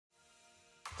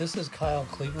This is Kyle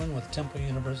Cleveland with Temple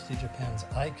University Japan's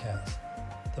ICAS,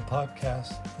 the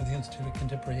podcast for the Institute of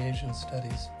Contemporary Asian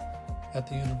Studies at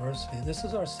the university. This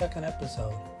is our second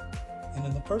episode. And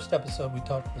in the first episode, we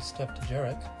talked with Steph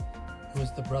Dujarric, who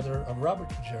is the brother of Robert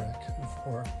Dujarric, who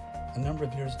for a number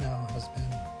of years now has been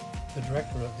the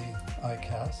director of the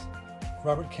ICAS.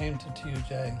 Robert came to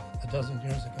TUJ a dozen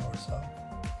years ago or so,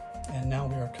 and now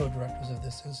we are co-directors of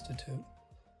this institute.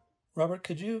 Robert,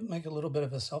 could you make a little bit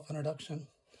of a self-introduction?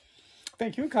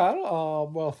 Thank you,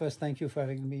 Carl. Well, first, thank you for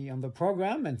having me on the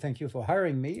program, and thank you for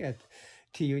hiring me at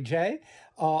TUJ.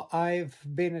 I've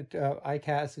been at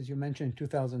ICAS, as you mentioned, in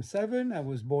 2007. I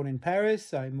was born in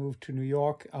Paris. I moved to New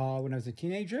York when I was a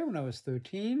teenager, when I was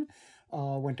 13.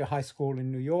 Went to high school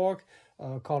in New York,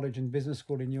 college and business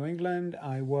school in New England.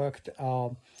 I worked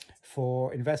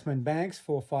for investment banks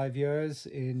for 5 years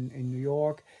in New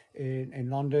York,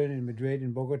 in London, in Madrid,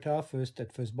 in Bogota, first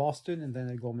at Boston, and then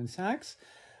at Goldman Sachs.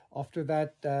 After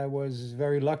that, I was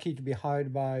very lucky to be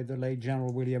hired by the late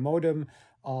General William Odom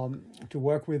to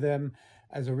work with him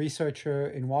as a researcher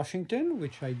in Washington,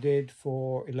 which I did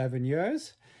for 11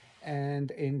 years.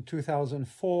 And in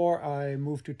 2004, I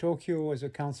moved to Tokyo as a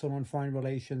Council on Foreign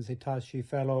Relations Hitachi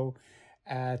Fellow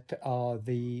at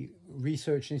the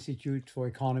Research Institute for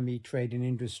Economy, Trade and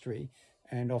Industry.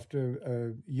 And after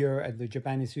a year at the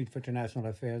Japan Institute for International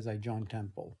Affairs, I joined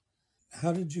Temple.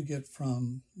 How did you get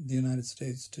from the United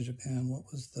States to Japan?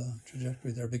 What was the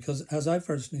trajectory there? Because as I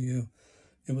first knew you,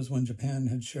 it was when Japan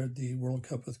had shared the World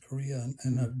Cup with Korea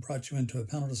and had brought you into a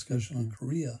panel discussion on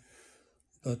Korea.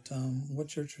 But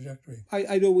what's your trajectory?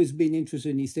 I'd always been interested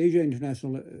in East Asia,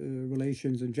 international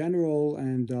relations in general,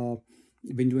 and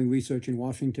been doing research in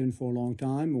Washington for a long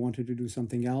time. I wanted to do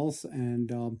something else,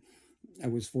 and I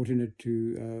was fortunate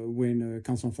to win a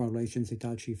Council on Foreign Relations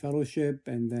Hitachi Fellowship,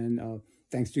 and then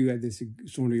thanks to you, I had this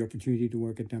extraordinary opportunity to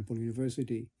work at Temple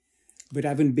University. But I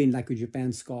haven't been like a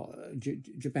Japan scholar,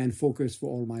 Japan focused for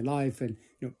all my life, and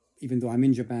even though I'm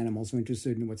in Japan, I'm also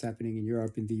interested in what's happening in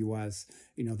Europe, in the US,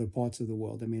 in other parts of the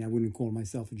world. I mean, I wouldn't call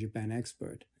myself a Japan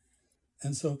expert.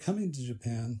 And so coming to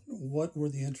Japan, what were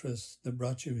the interests that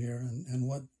brought you here, and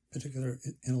what particular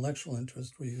intellectual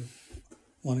interest were you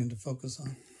wanting to focus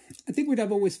on? I think what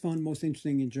I've always found most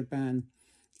interesting in Japan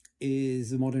is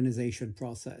the modernization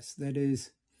process. That is,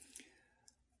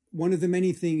 one of the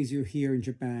many things you hear in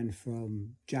Japan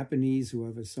from Japanese,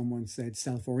 whoever someone said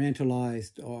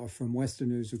self-orientalized, or from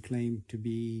Westerners who claim to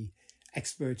be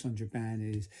experts on Japan,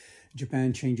 is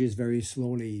Japan changes very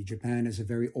slowly. Japan has a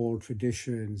very old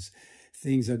traditions.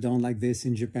 Things are done like this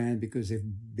in Japan because they've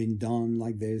been done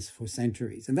like this for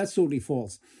centuries. And that's totally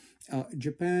false.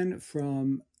 Japan,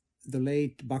 from the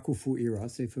late Bakufu era,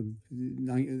 say from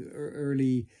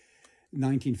early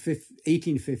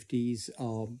 1850s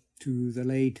to the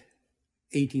late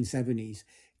 1870s,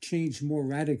 changed more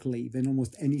radically than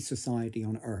almost any society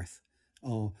on earth.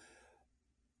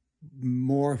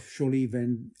 More surely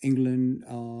than England,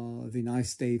 the United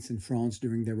States and France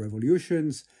during their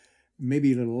revolutions,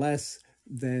 maybe a little less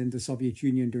than the Soviet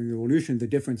Union during the revolution. The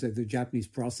difference is the Japanese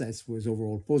process was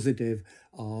overall positive.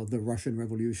 The Russian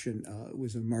Revolution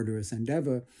was a murderous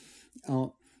endeavor.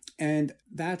 And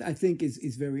that, I think,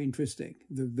 is very interesting,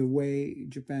 the way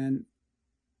Japan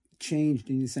changed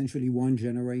in essentially one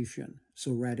generation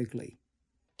so radically.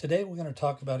 Today, we're going to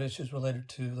talk about issues related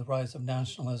to the rise of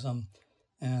nationalism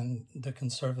and the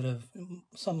conservative,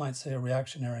 some might say a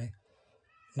reactionary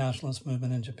nationalist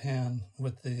movement in Japan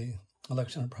with the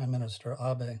election of Prime Minister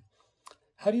Abe.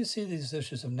 How do you see these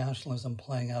issues of nationalism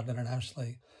playing out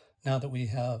internationally now that we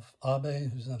have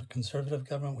Abe, who's in a conservative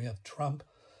government, we have Trump,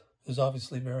 who's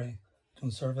obviously very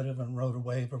conservative and rode a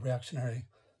wave of reactionary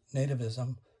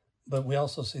nativism, but we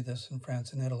also see this in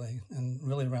France and Italy and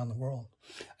really around the world?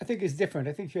 I think it's different.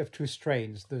 I think you have two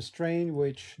strains. The strain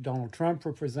which Donald Trump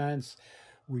represents,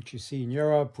 which you see in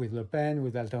Europe with Le Pen,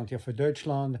 with Alternative für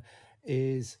Deutschland,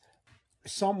 is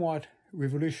somewhat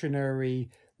revolutionary,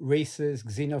 racist,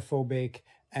 xenophobic,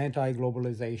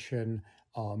 anti-globalization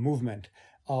movement.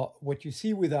 What you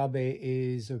see with Abe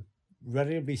is a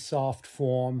relatively soft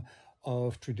form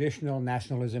of traditional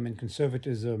nationalism and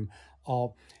conservatism.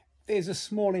 There's a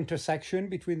small intersection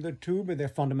between the two, but they're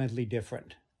fundamentally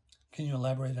different. Can you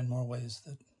elaborate in more ways?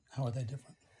 How are they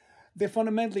different? They're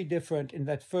fundamentally different in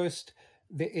that, first,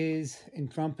 there is, in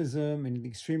Trumpism, in the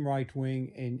extreme right wing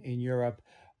in Europe,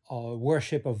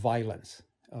 worship of violence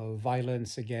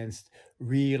against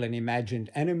real and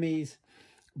imagined enemies.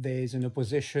 There's an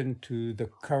opposition to the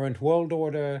current world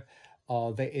order.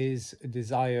 There is a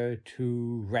desire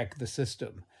to wreck the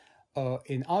system.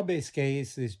 In Abe's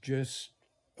case, it's just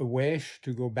a wish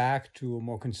to go back to a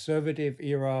more conservative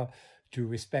era, to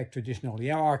respect traditional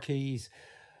hierarchies,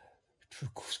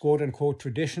 quote-unquote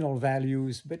traditional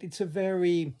values, but it's a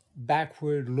very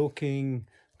backward-looking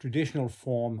traditional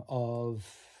form of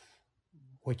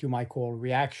what you might call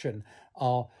reaction.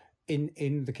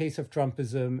 In the case of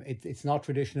Trumpism, it's not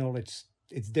traditional, it's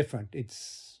different. It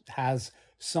has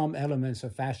some elements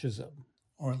of fascism.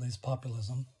 Or at least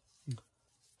populism.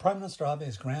 Prime Minister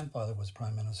Abe's grandfather was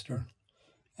prime minister.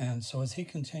 And so is he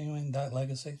continuing that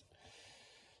legacy?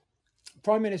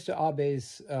 Prime Minister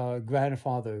Abe's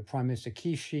grandfather, Prime Minister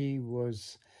Kishi,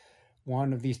 was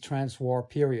one of these trans-war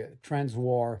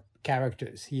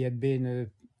characters. He had been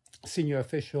a senior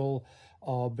official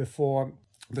before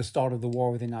the start of the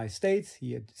war with the United States.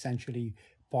 He had essentially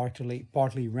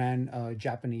partly ran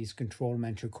Japanese-controlled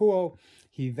Manchukuo.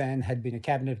 He then had been a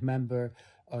cabinet member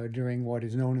during what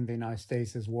is known in the United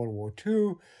States as World War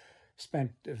II,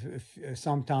 spent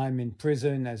some time in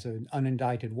prison as an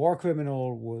unindicted war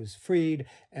criminal, was freed,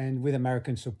 and with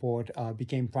American support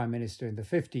became prime minister in the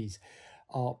 50s.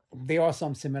 There are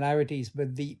some similarities,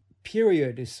 but the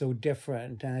period is so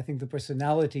different, and I think the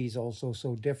personality is also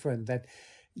so different that,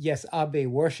 yes, Abe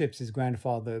worships his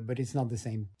grandfather, but it's not the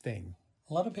same thing.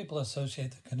 A lot of people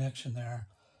associate the connection there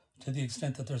to the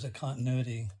extent that there's a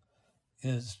continuity.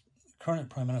 Is current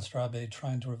Prime Minister Abe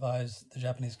trying to revise the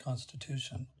Japanese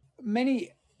constitution? Many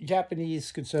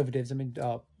Japanese conservatives,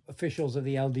 officials of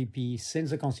the LDP, since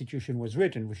the constitution was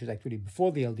written, which is actually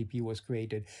before the LDP was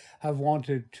created, have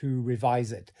wanted to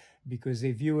revise it because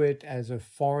they view it as a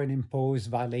foreign-imposed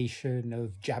violation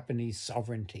of Japanese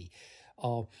sovereignty.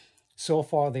 So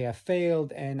far, they have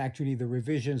failed, and actually the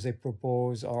revisions they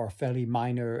propose are fairly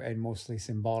minor and mostly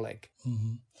symbolic.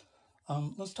 Mm-hmm.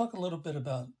 Let's talk a little bit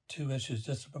about two issues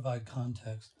just to provide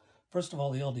context. First of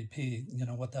all, the LDP,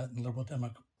 what that Liberal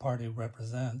Democratic Party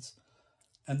represents,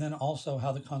 and then also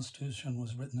how the Constitution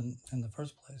was written in the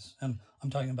first place. And I'm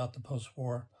talking about the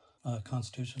post-war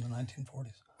Constitution in the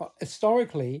 1940s.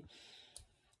 Historically,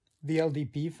 the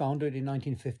LDP, founded in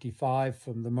 1955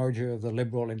 from the merger of the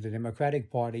Liberal and the Democratic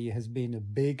Party, has been a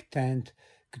big tent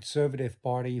conservative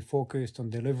party focused on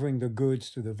delivering the goods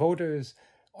to the voters,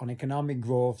 on economic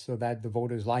growth so that the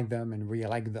voters like them and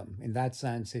re-elect them. In that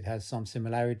sense, it has some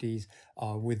similarities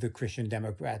with the Christian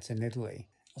Democrats in Italy.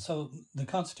 So the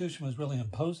Constitution was really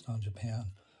imposed on Japan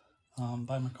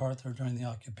by MacArthur during the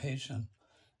occupation.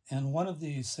 And one of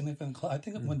the significant, I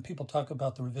think when people talk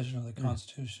about the revision of the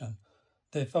Constitution,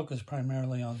 they focus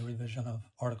primarily on the revision of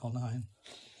Article 9,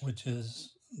 which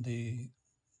is an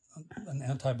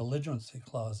anti-belligerency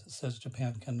clause that says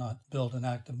Japan cannot build an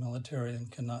active military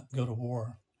and cannot go to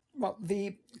war. Well,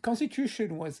 the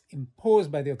Constitution was imposed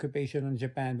by the occupation on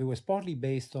Japan, but was partly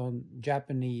based on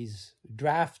Japanese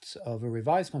drafts of a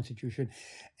revised Constitution,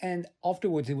 and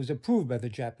afterwards it was approved by the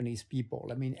Japanese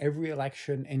people. Every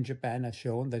election in Japan has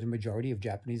shown that a majority of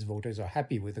Japanese voters are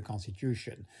happy with the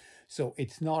Constitution. So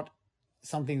it's not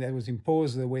something that was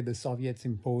imposed the way the Soviets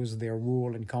imposed their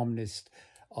rule and communist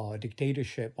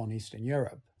dictatorship on Eastern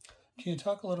Europe. Can you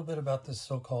talk a little bit about this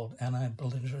so-called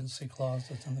anti-belligerency clause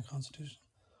that's in the Constitution?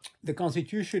 The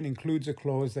Constitution includes a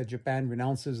clause that Japan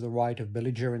renounces the right of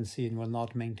belligerency and will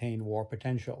not maintain war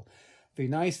potential. The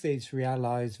United States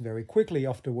realized very quickly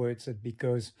afterwards that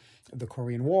because of the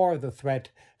Korean War, the threat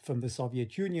from the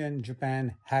Soviet Union,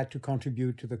 Japan had to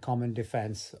contribute to the common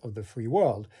defense of the free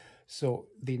world. So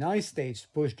the United States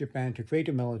pushed Japan to create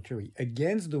a military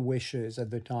against the wishes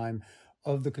at the time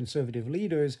of the conservative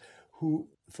leaders who,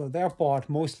 for their part,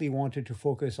 mostly wanted to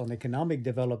focus on economic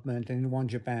development and didn't want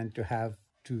Japan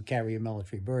to carry a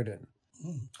military burden.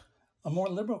 A more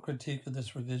liberal critique of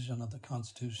this revision of the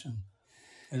Constitution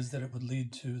is that it would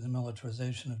lead to the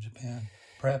militarization of Japan,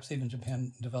 perhaps even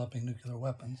Japan developing nuclear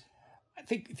weapons. I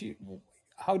think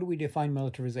how do we define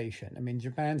militarization?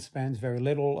 Japan spends very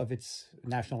little of its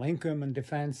national income on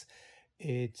defense.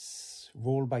 It's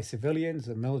ruled by civilians.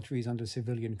 The military is under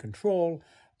civilian control.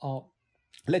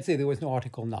 Let's say there was no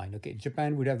Article 9. Okay,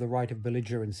 Japan would have the right of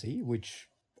belligerency, which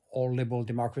all liberal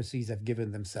democracies have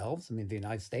given themselves. The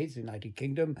United States, the United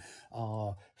Kingdom,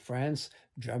 France,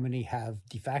 Germany have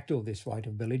de facto this right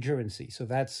of belligerency. So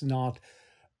that's not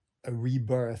a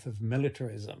rebirth of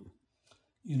militarism.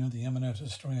 The eminent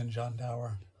historian John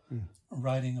Dower,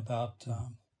 writing about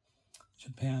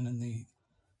Japan in the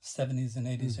 70s and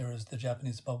 80s eras, the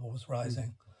Japanese bubble was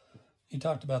rising. He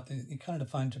talked about he kind of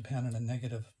defined Japan in a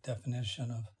negative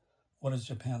definition of what does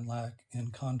Japan lack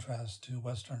in contrast to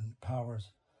Western powers.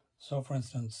 So, for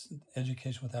instance,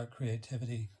 education without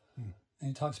creativity. And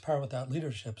he talks power without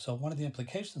leadership. So one of the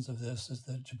implications of this is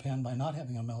that Japan, by not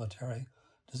having a military,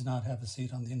 does not have a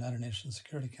seat on the United Nations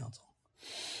Security Council.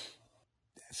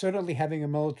 Certainly, having a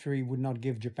military would not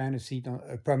give Japan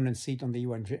a permanent seat on the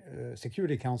UN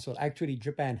Security Council. Actually,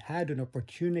 Japan had an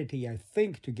opportunity, I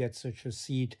think, to get such a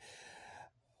seat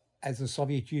as the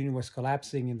Soviet Union was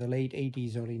collapsing in the late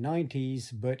 80s, early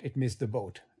 90s, but it missed the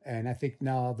boat. And I think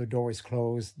now the door is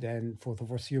closed, and for the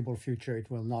foreseeable future, it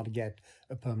will not get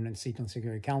a permanent seat on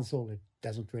Security Council. It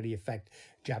doesn't really affect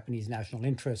Japanese national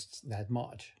interests that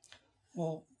much.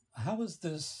 Well, how is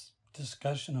this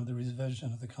discussion of the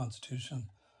revision of the Constitution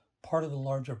part of the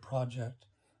larger project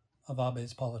of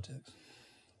Abe's politics?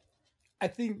 I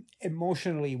think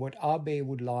emotionally what Abe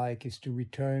would like is to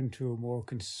return to a more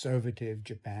conservative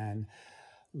Japan,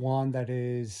 one that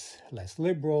is less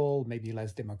liberal, maybe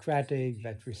less democratic,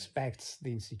 that respects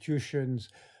the institutions,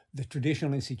 the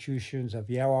traditional institutions of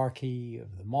hierarchy,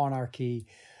 of the monarchy.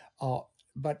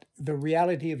 But the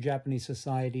reality of Japanese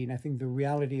society, and I think the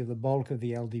reality of the bulk of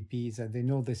the LDP, is that they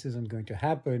know this isn't going to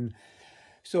happen.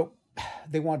 So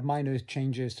they want minor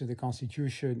changes to the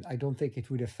constitution. I don't think it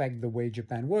would affect the way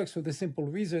Japan works, for the simple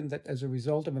reason that as a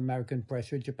result of American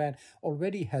pressure, Japan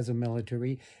already has a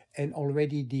military and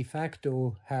already de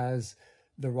facto has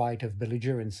the right of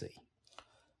belligerency.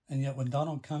 And yet when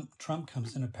Donald Trump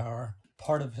comes into power,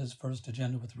 part of his first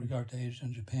agenda with regard to Asia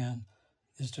and Japan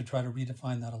is to try to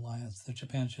redefine that alliance, that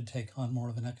Japan should take on more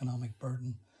of an economic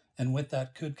burden. And with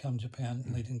that could come Japan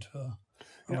leading to a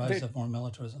rise of more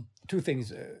militarism. Two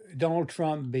things. Donald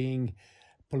Trump, being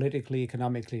politically,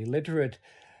 economically literate,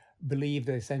 believed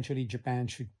that essentially Japan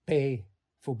should pay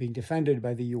for being defended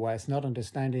by the US, not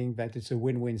understanding that it's a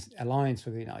win-win alliance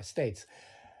for the United States.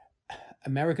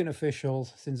 American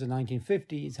officials since the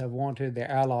 1950s have wanted their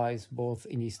allies, both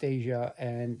in East Asia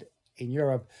and in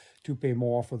Europe, to pay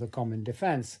more for the common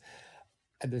defense.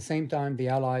 At the same time, the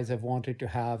allies have wanted to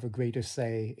have a greater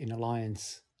say in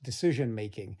alliance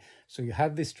decision-making. So you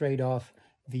have this trade-off.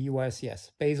 The US,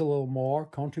 yes, pays a little more,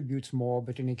 contributes more,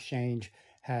 but in exchange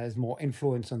has more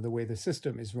influence on the way the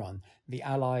system is run. The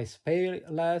allies pay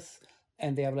less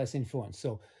and they have less influence.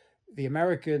 So the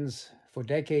Americans for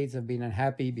decades have been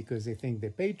unhappy because they think they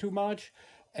pay too much.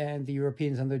 And the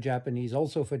Europeans and the Japanese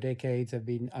also for decades have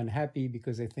been unhappy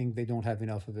because they think they don't have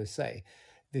enough of a say.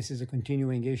 This is a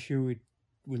continuing issue. It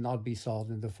will not be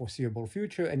solved in the foreseeable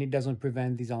future, and it doesn't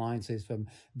prevent these alliances from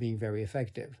being very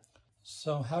effective.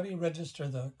 So how do you register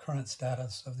the current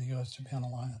status of the U.S.-Japan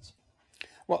alliance?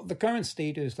 Well, the current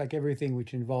status, like everything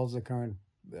which involves the current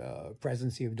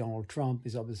presidency of Donald Trump,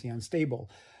 is obviously unstable.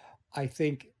 I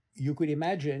think you could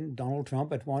imagine Donald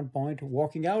Trump at one point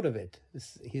walking out of it.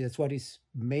 That's what he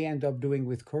may end up doing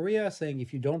with Korea, saying,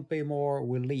 if you don't pay more,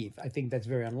 we'll leave. I think that's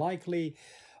very unlikely.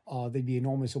 There'd be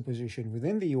enormous opposition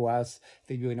within the US.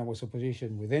 There'd be enormous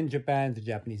opposition within Japan. The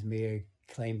Japanese may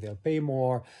claim they'll pay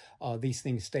more. These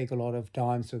things take a lot of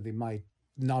time, so they might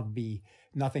not be,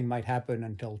 nothing might happen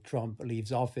until Trump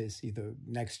leaves office, either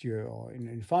next year or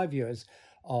in 5 years.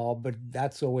 But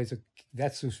that's always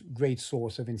that's a great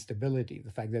source of instability,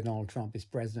 the fact that Donald Trump is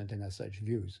president and has such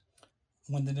views.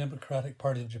 When the Democratic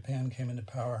Party of Japan came into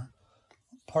power,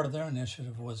 part of their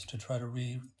initiative was to try to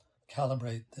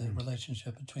recalibrate the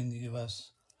relationship between the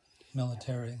U.S.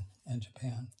 military and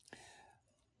Japan.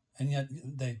 And yet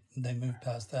they moved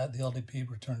past that. The LDP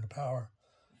returned to power,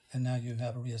 and now you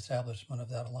have a reestablishment of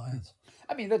that alliance.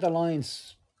 I mean, that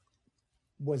alliance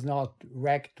was not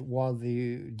wrecked while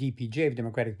the DPJ, the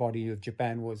Democratic Party of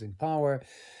Japan, was in power.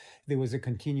 There was a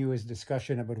continuous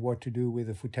discussion about what to do with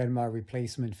the Futenma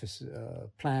replacement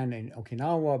plan in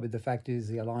Okinawa, but the fact is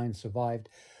the alliance survived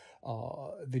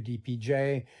the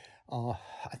DPJ.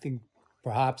 I think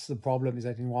perhaps the problem is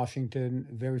that in Washington,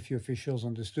 very few officials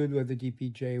understood what the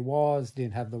DPJ was,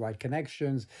 didn't have the right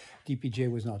connections.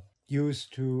 DPJ was not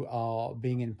used to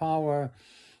being in power.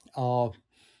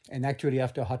 And actually,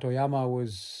 after Hatoyama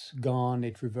was gone,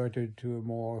 it reverted to a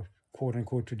more,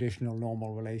 quote-unquote, traditional,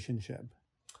 normal relationship.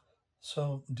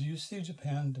 So do you see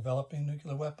Japan developing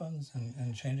nuclear weapons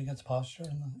and changing its posture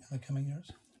in the coming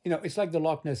years? You know, it's like the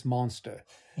Loch Ness Monster.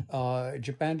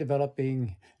 Japan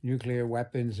developing nuclear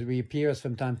weapons reappears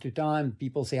from time to time.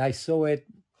 People say, I saw it,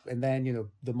 and then, you know,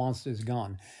 the monster is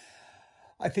gone.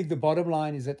 I think the bottom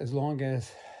line is that as long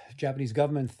as Japanese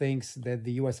government thinks that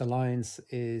the U.S. alliance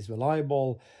is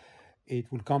reliable, it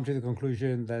will come to the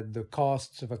conclusion that the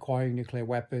costs of acquiring nuclear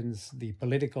weapons, the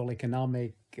political,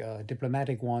 economic,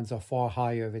 diplomatic ones, are far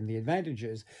higher than the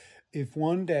advantages. If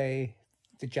one day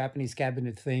the Japanese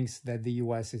cabinet thinks that the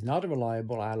U.S. is not a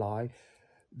reliable ally,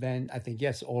 then I think,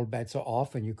 yes, all bets are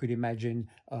off, and you could imagine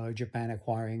Japan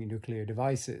acquiring nuclear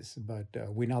devices. But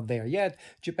we're not there yet.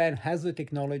 Japan has the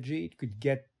technology. It could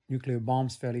get nuclear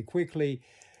bombs fairly quickly.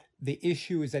 The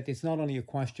issue is that it's not only a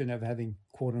question of having,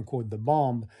 quote unquote, the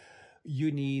bomb,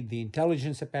 You need the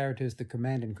intelligence apparatus, the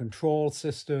command and control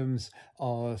systems,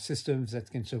 systems that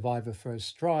can survive a first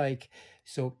strike.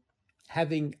 So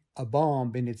having a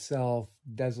bomb in itself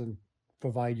doesn't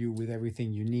provide you with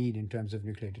everything you need in terms of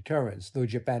nuclear deterrence, though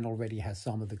Japan already has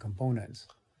some of the components.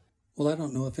 Well, I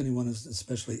don't know if anyone is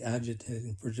especially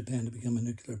agitating for Japan to become a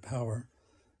nuclear power.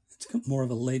 It's more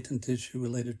of a latent issue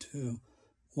related to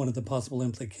one of the possible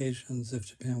implications if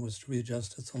Japan was to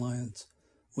readjust its alliance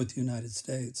with the United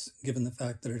States, given the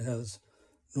fact that it has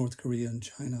North Korea and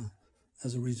China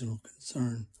as a regional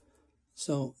concern.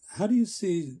 So how do you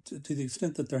see, to the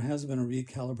extent that there has been a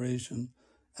recalibration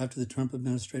after the Trump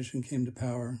administration came to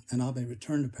power and Abe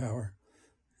returned to power,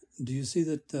 do you see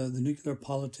that the nuclear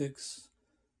politics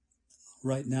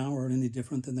right now are any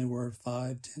different than they were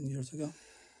 5, 10 years ago?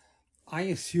 I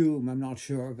assume, I'm not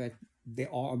sure, that there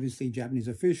are obviously Japanese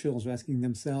officials asking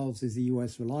themselves, is the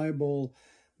U.S. reliable?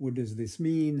 What does this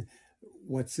mean?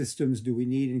 What systems do we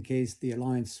need in case the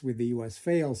alliance with the U.S.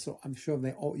 fails? So I'm sure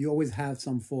you always have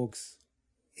some folks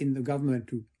in the government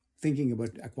who thinking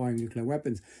about acquiring nuclear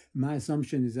weapons. My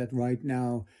assumption is that right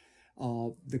now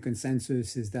the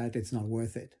consensus is that it's not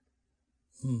worth it.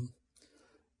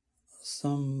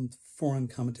 Some foreign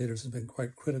commentators have been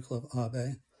quite critical of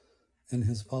Abe and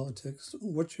his politics.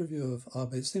 What's your view of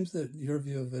Abe? It seems that your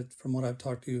view of it, from what I've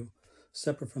talked to you,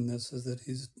 separate from this, is that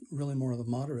he's really more of a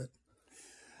moderate.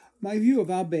 My view of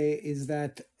Abe is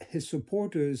that his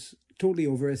supporters totally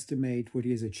overestimate what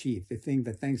he has achieved. They think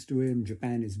that thanks to him,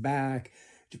 Japan is back,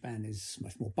 Japan is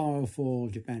much more powerful,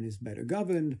 Japan is better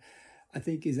governed. I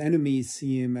think his enemies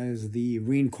see him as the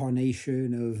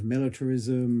reincarnation of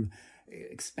militarism,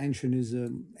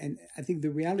 expansionism. And I think the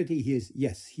reality here is,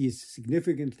 yes, he is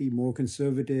significantly more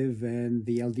conservative than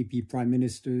the LDP prime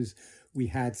ministers we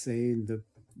had, say, in the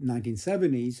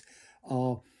 1970s.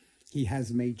 He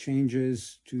has made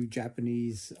changes to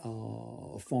Japanese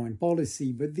foreign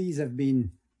policy, but these have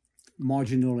been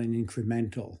marginal and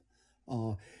incremental.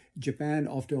 Japan,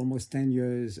 after almost 10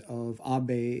 years of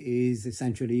Abe, is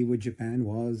essentially what Japan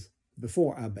was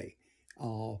before Abe.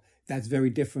 That's very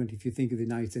different if you think of the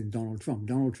United States and Donald Trump.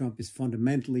 Donald Trump is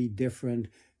fundamentally different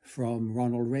from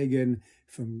Ronald Reagan,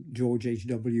 from George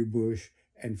H.W. Bush,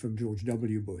 and from George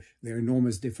W. Bush. There are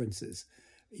enormous differences.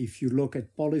 If you look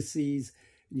at policies,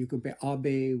 you compare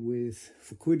Abe with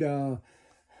Fukuda,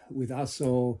 with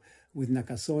Aso, with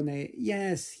Nakasone,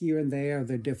 yes, here and there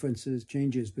are differences,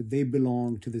 changes, but they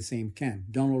belong to the same camp.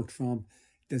 Donald Trump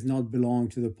does not belong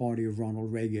to the party of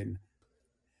Ronald Reagan.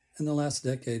 In the last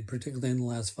decade, particularly in the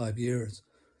last 5 years,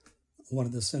 one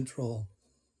of the central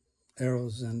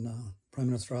arrows in Prime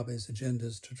Minister Abe's agenda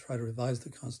is to try to revise the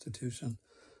Constitution.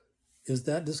 Is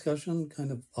that discussion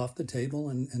kind of off the table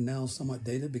and now somewhat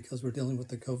dated because we're dealing with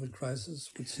the COVID crisis,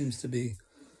 which seems to be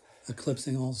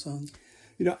eclipsing all signs?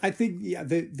 I think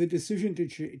the decision to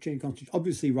change Constitution,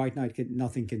 obviously right now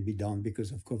nothing can be done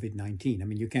because of COVID-19. I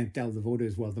mean, you can't tell the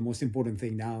voters, well, the most important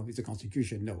thing now is the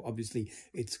Constitution. No, obviously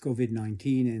it's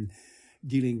COVID-19 and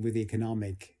dealing with the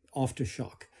economic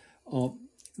aftershock.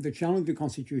 The challenge to the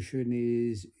Constitution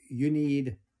is you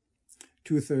need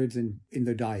 2/3 in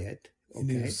the Diet. Okay.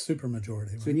 You need a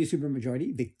supermajority. Right? So you need a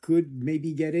supermajority. They could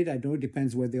maybe get it. I don't know. It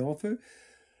depends what they offer.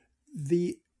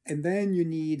 And then you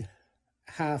need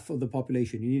half of the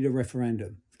population. You need a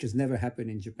referendum, which has never happened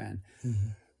in Japan. Mm-hmm.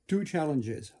 Two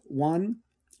challenges. One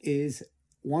is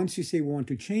once you say we want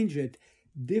to change it,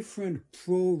 different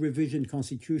pro-revision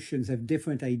constitutions have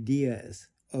different ideas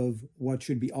of what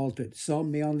should be altered.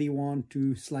 Some may only want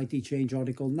to slightly change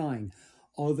Article 9.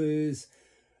 Others,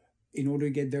 in order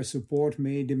to get their support,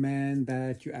 may demand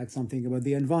that you add something about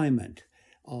the environment,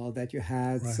 that you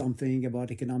had something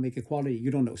about economic equality.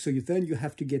 You don't know. So then you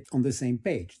have to get on the same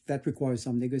page. That requires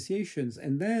some negotiations.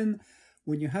 And then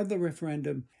when you have the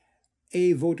referendum,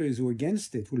 voters who are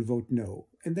against it will vote no.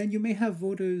 And then you may have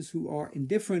voters who are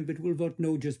indifferent but will vote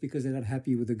no just because they're not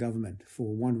happy with the government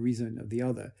for one reason or the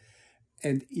other.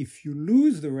 And if you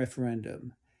lose the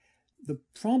referendum, the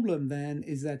problem then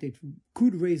is that it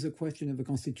could raise a question of the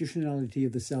constitutionality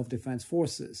of the self-defense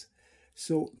forces.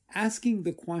 So asking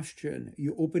the question,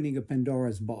 you're opening a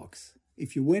Pandora's box.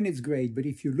 If you win, it's great, but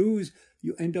if you lose,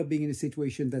 you end up being in a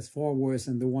situation that's far worse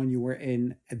than the one you were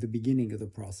in at the beginning of the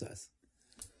process.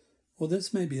 Well,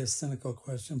 this may be a cynical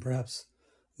question, perhaps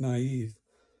naive,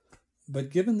 but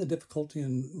given the difficulty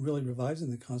in really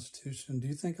revising the Constitution, do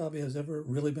you think Abe has ever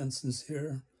really been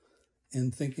sincere in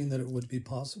thinking that it would be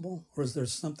possible? Or is there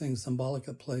something symbolic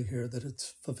at play here that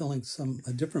it's fulfilling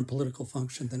a different political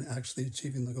function than actually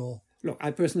achieving the goal? Look,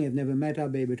 I personally have never met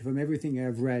Abe, but from everything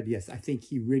I've read, yes, I think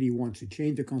he really wants to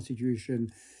change the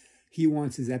Constitution. He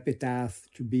wants his epitaph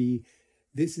to be,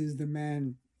 this is the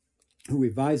man who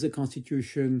revised the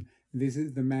constitution. This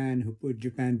is the man who put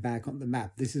Japan back on the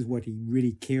map. This is what he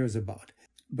really cares about.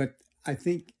 But I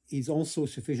think he's also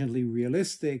sufficiently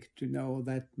realistic to know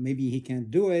that maybe he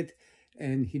can't do it,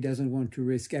 and he doesn't want to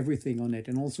risk everything on it.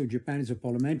 And also, Japan is a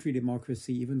parliamentary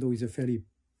democracy. Even though he's a fairly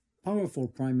powerful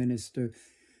prime minister,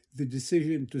 the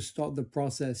decision to start the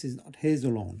process is not his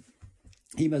alone.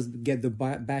 He must get the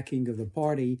backing of the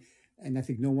party, and I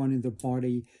think no one in the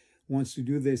party wants to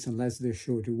do this unless they're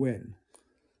sure to win.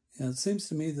 Yeah, it seems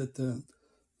to me that the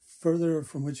further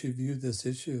from which you view this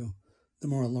issue, the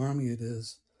more alarming it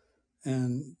is.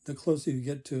 And the closer you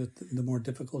get to it, the more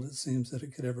difficult it seems that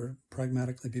it could ever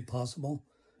pragmatically be possible.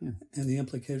 Yeah. And the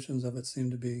implications of it seem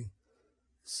to be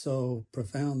so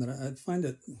profound that I find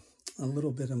it a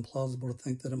little bit implausible to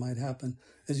think that it might happen.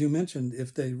 As you mentioned,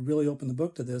 if they really open the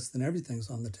book to this, then everything's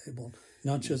on the table,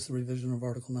 not just the revision of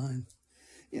Article 9.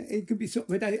 Yeah, it could be so.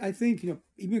 But I think,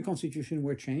 even the Constitution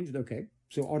were changed, okay.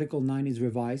 So Article 9 is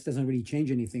revised, doesn't really change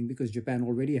anything because Japan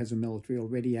already has a military,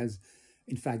 already has,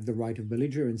 in fact, the right of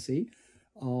belligerency.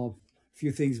 A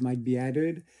few things might be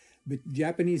added, but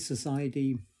Japanese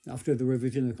society, after the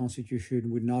revision of the Constitution,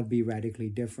 would not be radically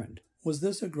different. Was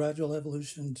this a gradual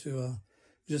evolution to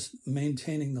just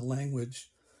maintaining the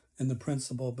language and the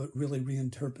principle, but really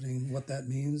reinterpreting what that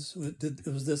means?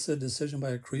 Was this a decision by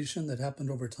accretion that happened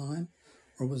over time?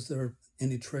 Or was there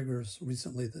any triggers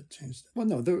recently that changed it? Well,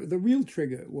 no, the real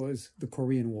trigger was the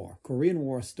Korean War. Korean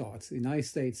War starts. The United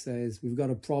States says, we've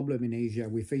got a problem in Asia.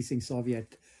 We're facing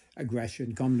Soviet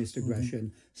aggression, communist aggression.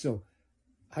 Mm-hmm. So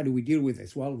how do we deal with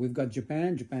this? Well, we've got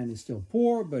Japan. Japan is still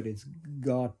poor, but it's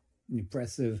got an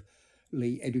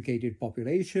impressively educated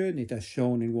population. It has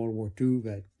shown in World War II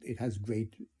that it has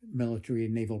great military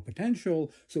and naval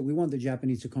potential. So we want the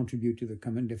Japanese to contribute to the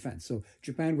common defense. So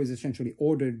Japan was essentially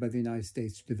ordered by the United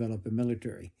States to develop a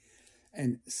military.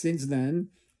 And since then,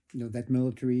 that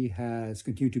military has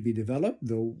continued to be developed,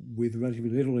 though with relatively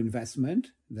little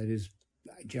investment. That is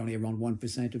generally around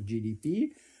 1% of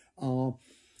GDP.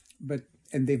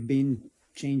 And there have been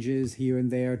changes here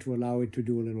and there to allow it to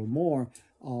do a little more.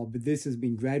 But this has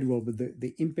been gradual, but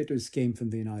the impetus came from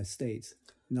the United States,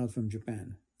 not from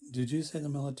Japan. Did you say the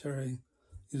military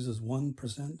uses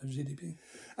 1% of GDP?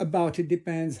 It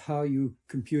depends how you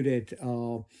compute it.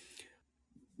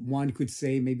 One could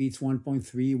say maybe it's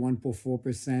 1.3,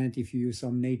 1.4% if you use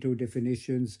some NATO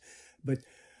definitions. But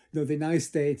the United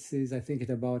States is, I think, at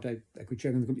about, I could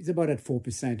check on the computer, it's about at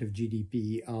 4% of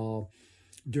GDP.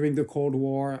 During the Cold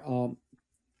War,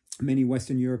 many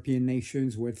Western European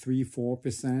nations were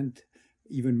 3-4%,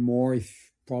 even more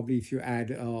if you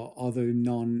add other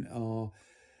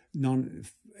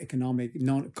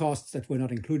non-economic costs that were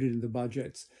not included in the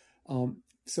budgets.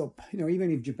 So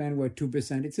even if Japan were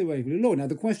 2%, it's relatively low. Now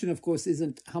the question, of course,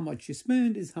 isn't how much you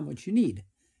spend; is how much you need.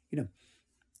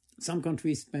 Some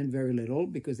countries spend very little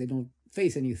because they don't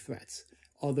face any threats.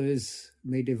 Others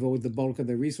may devote the bulk of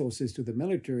their resources to the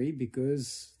military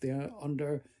because they are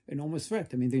under enormous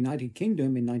threat. I mean, the United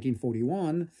Kingdom in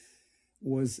 1941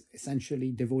 was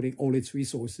essentially devoting all its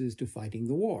resources to fighting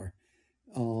the war.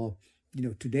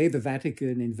 Today the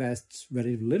Vatican invests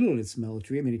relatively little in its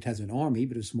military. I mean, it has an army,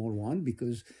 but a small one,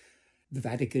 because the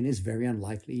Vatican is very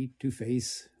unlikely to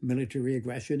face military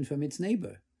aggression from its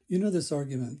neighbor. This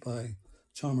argument by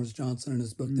Chalmers Johnson in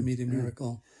his book, The Media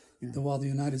Miracle, that while the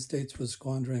United States was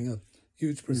squandering a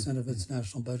huge percent of its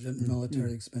national budget in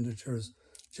military expenditures,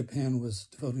 Japan was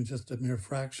devoting just a mere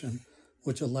fraction,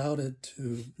 which allowed it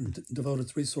to devote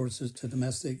its resources to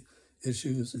domestic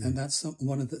issues. And that's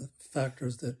one of the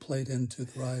factors that played into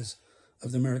the rise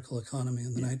of the miracle economy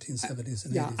in the 1970s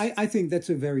and 80s. I think that's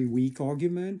a very weak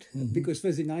argument because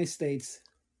first, the United States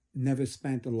never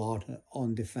spent a lot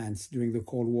on defense during the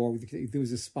Cold War. There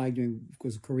was a spike during, of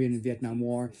course, the Korean and Vietnam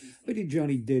War, but it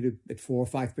generally did it at 4 or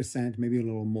 5%, maybe a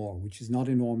little more, which is not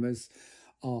enormous.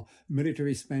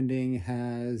 Military spending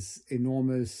has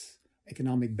enormous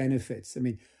economic benefits. I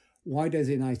mean, why does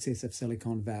the United States have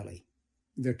Silicon Valley?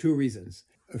 There are two reasons: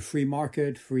 a free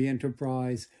market, free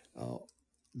enterprise,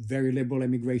 very liberal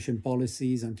immigration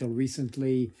policies until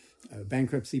recently,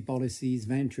 bankruptcy policies,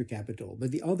 venture capital.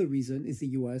 But the other reason is the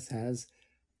U.S. has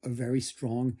a very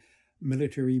strong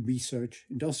military research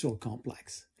industrial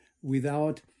complex.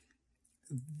 Without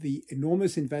the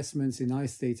enormous investments the United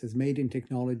States has made in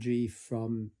technology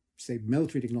from, say,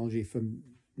 military technology from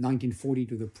 1940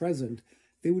 to the present,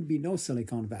 there would be no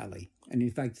Silicon Valley. And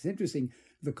in fact, it's interesting,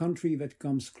 the country that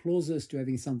comes closest to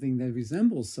having something that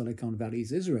resembles Silicon Valley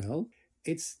is Israel.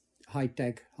 Its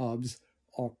high-tech hubs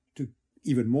are, to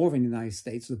even more than the United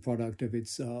States, the product of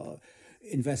its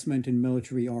investment in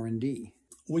military R&D.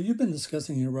 What you've been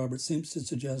discussing here, Robert, seems to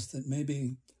suggest that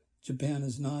maybe Japan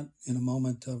is not in a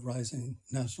moment of rising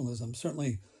nationalism.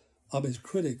 Certainly, Abe's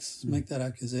critics make that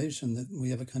accusation that we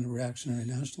have a kind of reactionary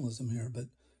nationalism here, but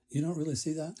you don't really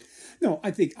see that? No,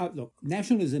 I think, look,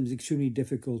 nationalism is extremely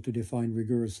difficult to define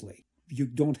rigorously. You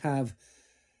don't have,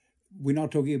 we're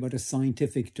not talking about a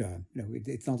scientific term.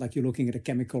 It's not like you're looking at a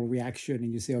chemical reaction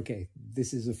and you say, okay,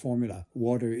 this is a formula.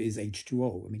 Water is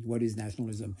H2O. I mean, what is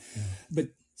nationalism? Yeah. But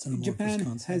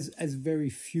Japan has very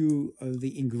few of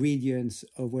the ingredients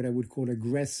of what I would call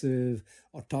aggressive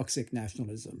or toxic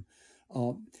nationalism.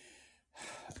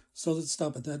 So let's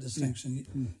stop at that distinction.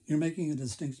 Yeah. You're making a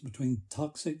distinction between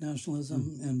toxic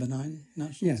nationalism and benign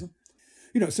nationalism?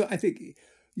 Yeah. So I think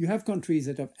you have countries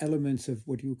that have elements of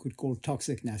what you could call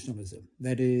toxic nationalism.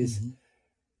 That is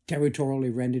territorial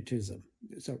irredentism.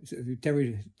 So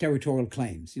territorial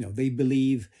claims. They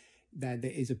believe that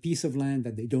there is a piece of land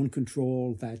that they don't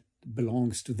control that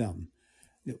belongs to them.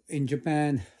 In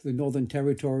Japan, the northern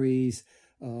territories,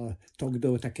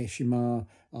 Tokdo, Takeshima,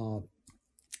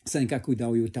 Senkaku,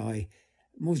 Daoyutai,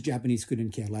 most Japanese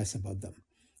couldn't care less about them.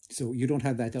 So you don't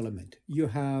have that element. You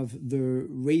have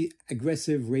the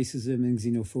aggressive racism and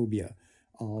xenophobia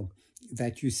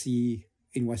that you see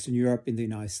in Western Europe, in the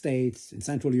United States, in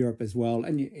Central Europe as well,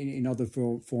 and in other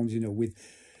forms, with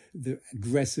the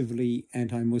aggressively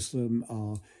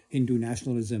anti-Muslim Hindu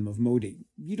nationalism of Modi.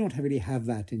 You don't really have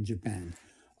that in Japan.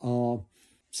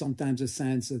 Sometimes a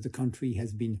sense that the country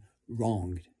has been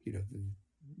wronged,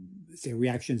 say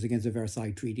reactions against the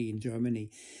Versailles Treaty in Germany.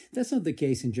 That's not the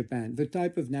case in Japan. The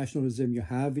type of nationalism you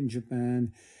have in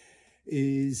Japan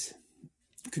is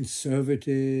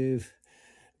conservative,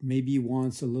 maybe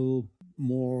wants a little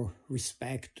more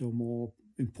respect or more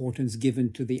importance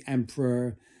given to the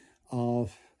emperor,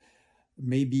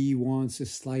 maybe wants a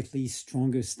slightly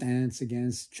stronger stance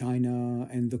against China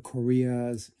and the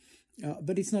Koreas.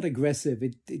 But it's not aggressive.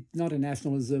 It's not a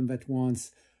nationalism that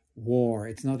wants war.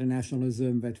 It's not a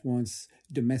nationalism that wants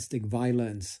domestic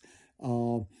violence,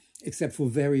 except for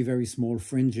very, very small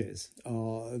fringes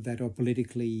that are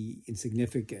politically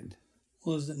insignificant.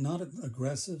 Well, is it not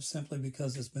aggressive simply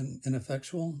because it's been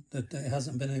ineffectual, that it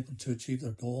hasn't been able to achieve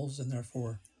their goals and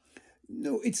therefore...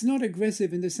 No, it's not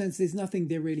aggressive in the sense there's nothing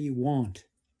they really want.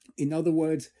 In other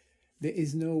words, there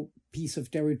is no piece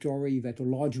of territory that a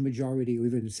large majority or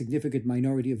even a significant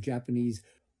minority of Japanese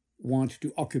want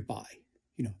to occupy.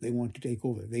 They want to take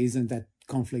over. There isn't that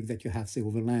conflict that you have, say,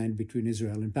 over land between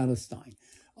Israel and Palestine.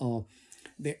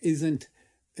 There isn't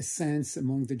a sense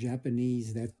among the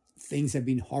Japanese that things have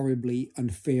been horribly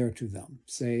unfair to them.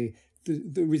 Say,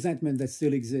 the resentment that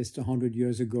still exists 100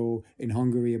 years ago in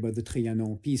Hungary about the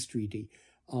Trianon peace treaty.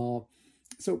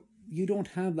 So you don't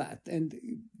have that. And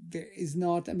there is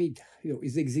not,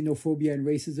 is there xenophobia and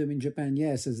racism in Japan?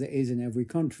 Yes, as there is in every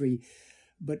country.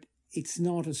 But it's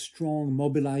not a strong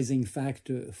mobilizing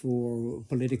factor for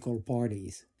political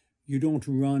parties. You don't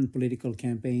run political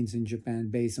campaigns in Japan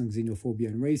based on xenophobia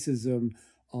and racism,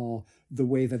 the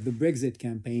way that the Brexit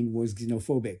campaign was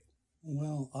xenophobic.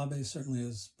 Well, Abe certainly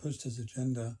has pushed his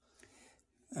agenda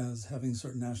as having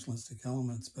certain nationalistic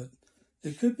elements, but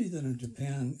it could be that in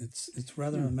Japan, it's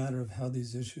rather a matter of how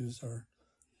these issues are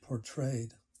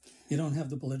portrayed. You don't have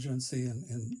the belligerency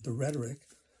and the rhetoric,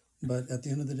 but at the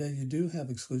end of the day, you do have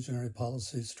exclusionary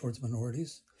policies towards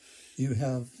minorities. You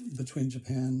have, between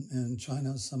Japan and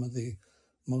China, some of the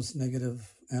most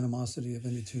negative animosity of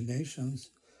any two nations.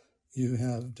 You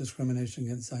have discrimination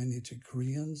against Zainichi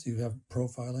Koreans. You have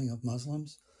profiling of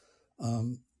Muslims,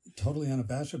 totally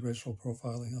unabashed racial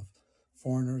profiling of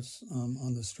foreigners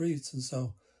on the streets. And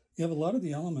so you have a lot of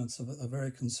the elements of a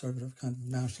very conservative kind of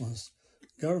nationalist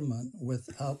government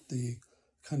without the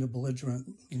kind of belligerent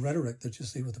rhetoric that you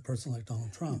see with a person like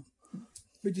Donald Trump.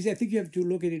 But you see, I think you have to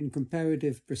look at it in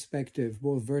comparative perspective,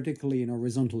 both vertically and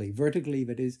horizontally. Vertically,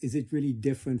 that is it really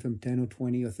different from 10 or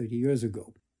 20 or 30 years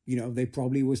ago? There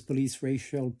probably was police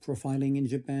racial profiling in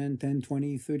Japan 10,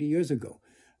 20, 30 years ago.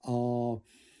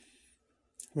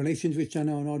 Relations with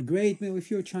China are not great. If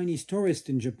you're a Chinese tourist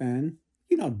in Japan,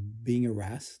 you're not being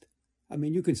harassed.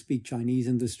 You can speak Chinese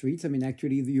in the streets.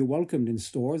 Actually, you're welcomed in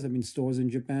stores. Stores in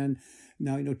Japan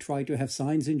now, try to have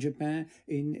signs in Japan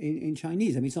in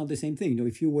Chinese. It's not the same thing.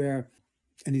 If you were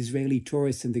an Israeli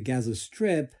tourist in the Gaza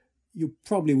Strip, you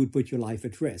probably would put your life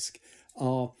at risk.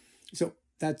 So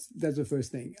that's the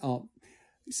first thing.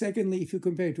 Secondly, if you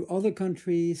compare it to other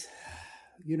countries,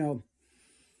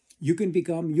 you can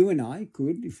become, you and I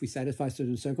could, if we satisfy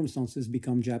certain circumstances,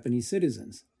 become Japanese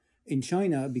citizens. In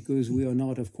China, because we are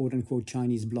not of quote-unquote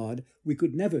Chinese blood, we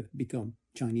could never become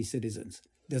Chinese citizens.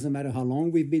 Doesn't matter how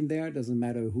long we've been there, doesn't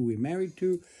matter who we're married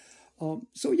to.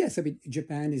 So yes,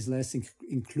 Japan is less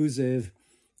inclusive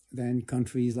than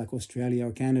countries like Australia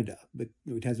or Canada, but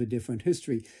it has a different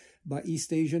history. By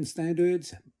East Asian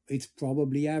standards, it's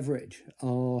probably average.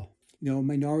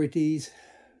 Minorities.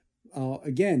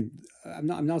 Again,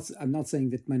 I'm not saying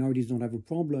that minorities don't have a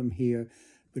problem here,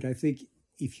 but I think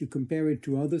if you compare it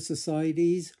to other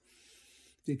societies,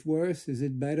 is it worse? Is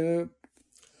it better?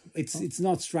 It's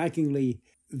not strikingly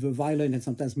the violent and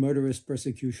sometimes murderous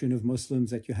persecution of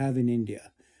Muslims that you have in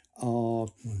India.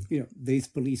 There's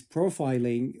police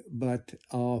profiling, but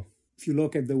if you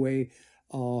look at the way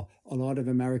a lot of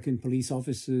American police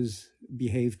officers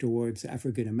behave towards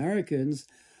African Americans,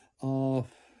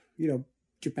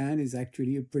 Japan is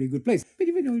actually a pretty good place. But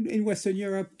even in Western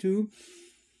Europe too,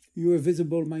 you're a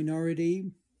visible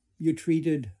minority. You're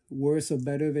treated worse or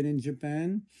better than in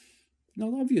Japan.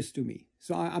 Not obvious to me.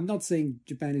 So I'm not saying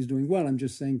Japan is doing well. I'm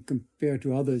just saying compared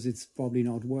to others, it's probably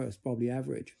not worse, probably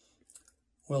average.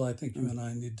 Well, I think you and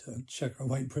I need to check our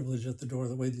white privilege at the door.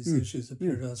 The way these issues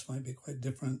appear to us might be quite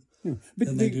different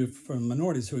than they do for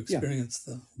minorities who experience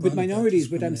the. But minorities,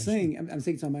 but I'm saying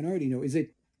it's a minority. Is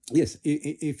it? Yes,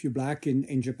 if you're black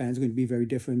in Japan, it's going to be very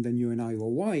different than you and I who are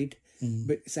white.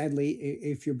 But sadly,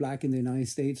 if you're black in the United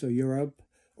States or Europe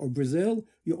or Brazil,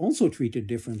 you're also treated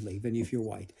differently than if you're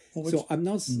white. So I'm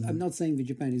not saying that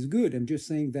Japan is good. I'm just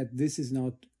saying that this is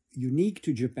not unique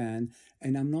to Japan,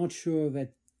 and I'm not sure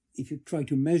that if you try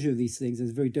to measure these things,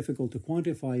 it's very difficult to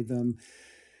quantify them,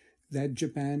 that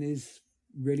Japan is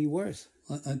really worse.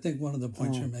 I think one of the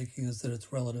points you're making is that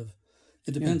it's relative.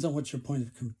 It depends on what your point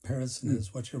of comparison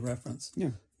is, what's your reference.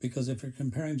 Yeah. Because if you're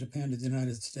comparing Japan to the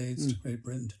United States, to Great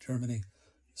Britain, to Germany,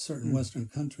 certain Western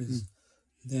countries,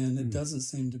 then it doesn't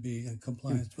seem to be in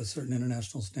compliance with certain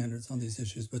international standards on these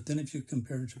issues. But then if you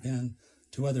compare Japan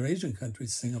to other Asian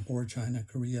countries, Singapore, China,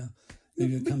 Korea,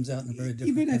 maybe it comes out in a very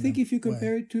different way. Even I think if you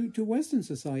compare it to Western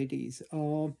societies,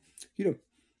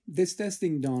 this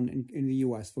testing done in the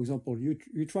U.S., for example,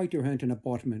 you try to rent an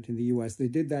apartment in the U.S. They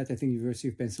did that, I think, University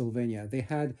of Pennsylvania. They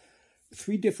had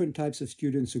 3 different types of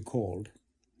students who called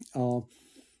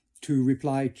to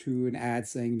reply to an ad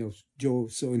saying, Joe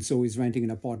so-and-so is renting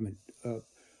an apartment.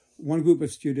 One group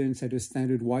of students had a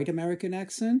standard white American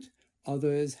accent.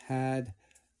 Others had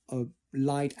a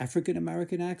light African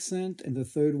American accent. And the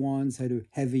third ones had a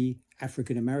heavy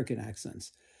African American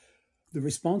accents. The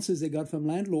responses they got from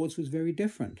landlords was very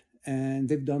different. And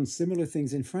they've done similar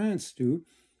things in France too.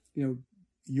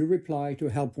 You reply to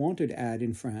a help wanted ad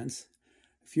in France.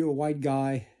 If you're a white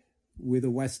guy with a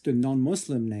Western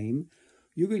non-Muslim name,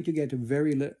 you're going to get a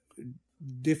very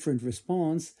different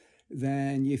response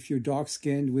than if you're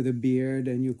dark-skinned with a beard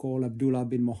and you call Abdullah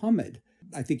bin Mohammed.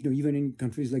 I think even in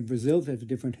countries like Brazil that have a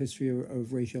different history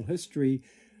of racial history,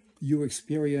 your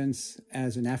experience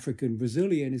as an African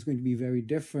Brazilian is going to be very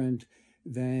different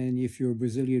than if you're a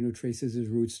Brazilian who traces his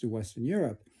roots to Western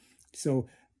Europe. So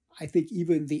I think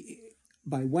even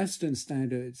by Western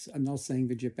standards, I'm not saying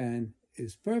that Japan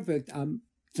is perfect.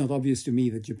 It's not obvious to me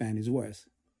that Japan is worse.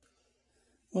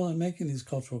 Well, in making these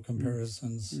cultural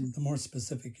comparisons, the more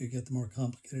specific you get, the more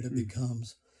complicated it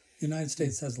becomes. The United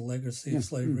States has a legacy of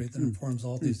slavery that informs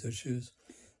all these issues.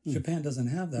 Japan doesn't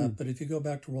have that, but if you go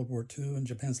back to World War II and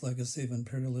Japan's legacy of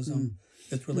imperialism,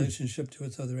 its relationship to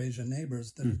its other Asian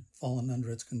neighbors that have fallen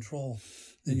under its control,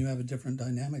 then you have a different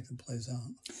dynamic that plays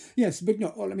out. Yes, but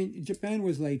Japan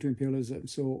was late to imperialism.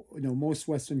 So, most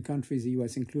Western countries, the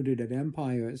U.S. included, had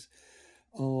empires.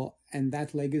 And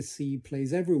that legacy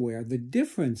plays everywhere. The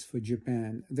difference for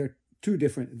Japan, there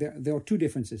are two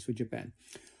differences for Japan.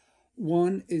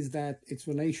 One is that its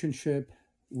relationship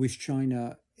with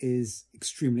China is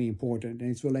extremely important, and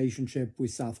its relationship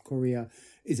with South Korea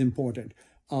is important.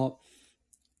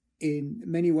 In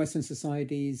many Western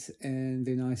societies and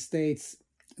the United States,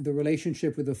 the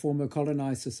relationship with the former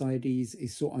colonized societies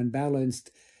is so unbalanced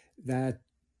that,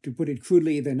 to put it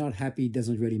crudely, they're not happy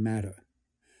doesn't really matter.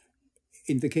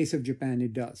 In the case of Japan,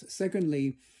 it does.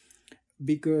 Secondly,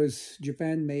 because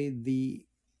Japan made the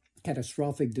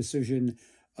catastrophic decision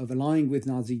of allying with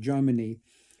Nazi Germany,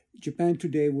 Japan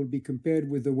today will be compared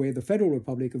with the way the Federal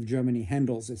Republic of Germany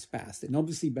handles its past. And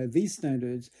obviously, by these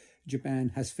standards,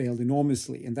 Japan has failed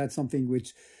enormously. And that's something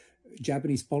which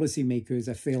Japanese policymakers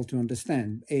have failed to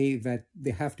understand. A, that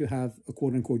they have to have a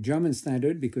quote-unquote German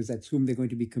standard because that's whom they're going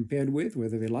to be compared with,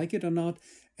 whether they like it or not.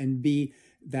 And B,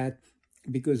 that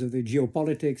because of the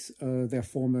geopolitics of their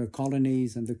former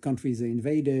colonies and the countries they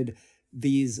invaded,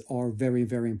 these are very,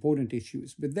 very important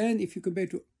issues. But then if you compare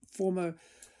to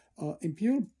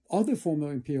other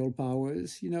former imperial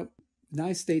powers, the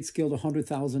United States killed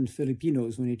 100,000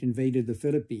 Filipinos when it invaded the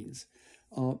Philippines.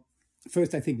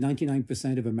 First, I think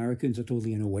 99% of Americans are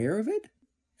totally unaware of it.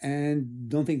 And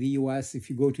don't think the US, if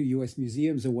you go to US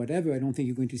museums or whatever, I don't think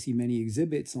you're going to see many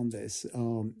exhibits on this.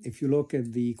 If you look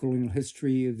at the colonial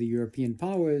history of the European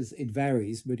powers, it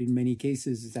varies, but in many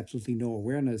cases, it's absolutely no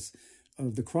awareness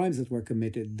of the crimes that were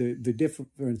committed. The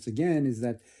difference, again, is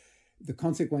that the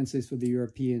consequences for the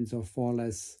Europeans are far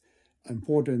less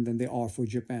important than they are for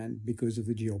Japan because of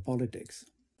the geopolitics.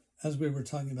 As we were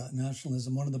talking about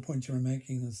nationalism, one of the points you were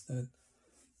making is that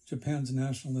Japan's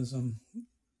nationalism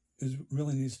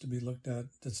really needs to be looked at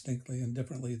distinctly and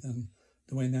differently than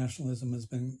the way nationalism has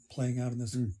been playing out in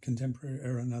this contemporary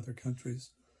era in other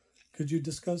countries. Could you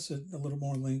discuss it a little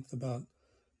more length about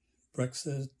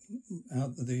Brexit,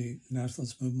 the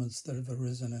nationalist movements that have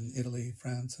arisen in Italy,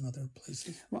 France, and other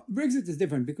places? Well, Brexit is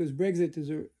different because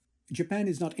Japan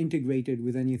is not integrated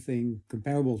with anything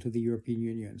comparable to the European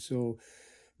Union. So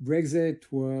Brexit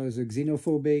was a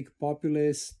xenophobic,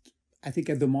 populist, I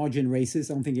think at the margin racist.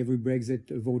 I don't think every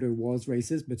Brexit voter was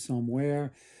racist, but some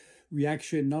were.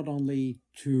 Reaction not only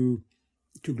to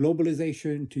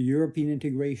globalization, to European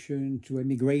integration, to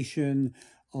immigration,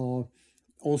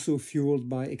 also fueled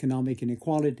by economic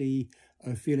inequality,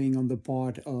 a feeling on the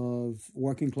part of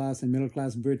working class and middle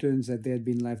class Britons that they had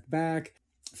been left back,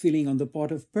 feeling on the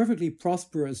part of perfectly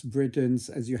prosperous Britons,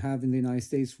 as you have in the United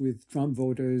States with Trump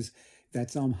voters, that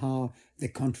somehow the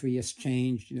country has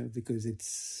changed, because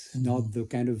it's not the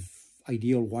kind of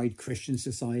ideal white Christian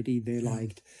society they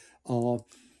liked.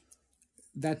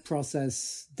 That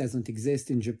process doesn't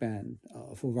exist in Japan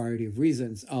for a variety of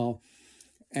reasons.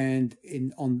 And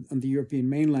on the European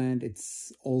mainland,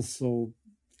 it's also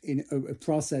in a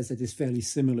process that is fairly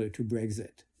similar to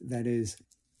Brexit. That is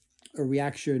a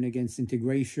reaction against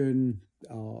integration,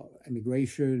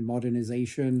 immigration,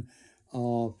 modernization,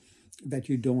 that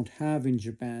you don't have in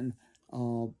Japan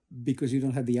because you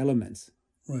don't have the elements.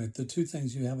 Right. The two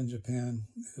things you have in Japan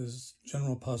is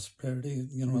general prosperity,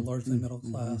 a largely middle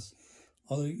class,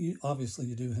 although obviously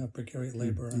you do have precarious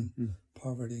labor and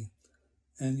poverty.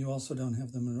 And you also don't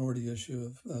have the minority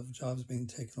issue of jobs being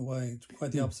taken away.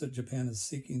 Quite the opposite. Japan is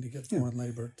seeking to get foreign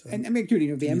labor. And I mean,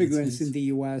 the immigrants in the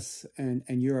US and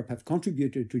Europe have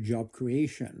contributed to job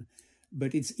creation,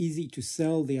 but it's easy to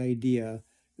sell the idea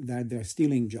that they're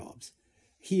stealing jobs.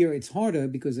 Here, it's harder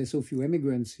because there's so few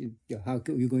immigrants. How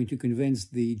are you going to convince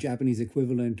the Japanese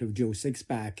equivalent of Joe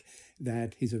Sixpack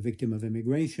that he's a victim of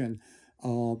immigration?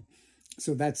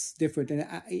 So that's different. And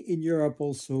in Europe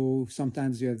also,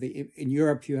 sometimes you have in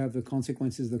Europe, you have the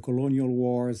consequences of the colonial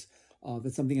wars.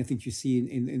 That's something I think you see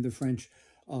in the French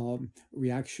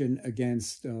reaction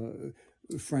against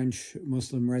French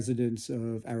Muslim residents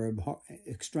of Arab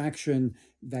extraction,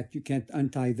 that you can't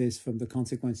untie this from the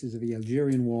consequences of the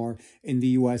Algerian war. In the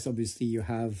US, obviously, you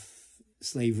have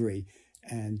slavery,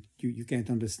 and you can't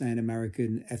understand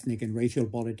American ethnic and racial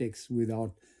politics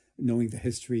without knowing the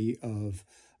history of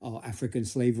African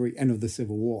slavery and of the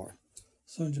Civil War.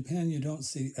 So in Japan, you don't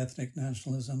see ethnic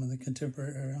nationalism in the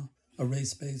contemporary era, a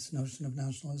race-based notion of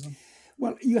nationalism?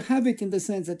 Well, you have it in the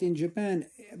sense that in Japan,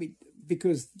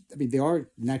 because there are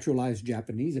naturalized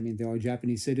Japanese. There are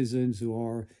Japanese citizens who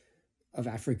are of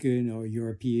African or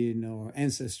European or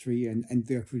ancestry, and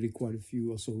there are really quite a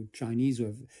few also Chinese who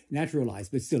have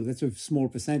naturalized, but still, that's a small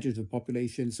percentage of the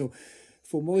population. So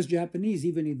for most Japanese,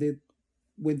 even if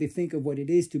when they think of what it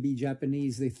is to be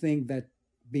Japanese, they think that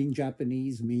being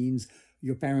Japanese means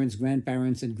your parents,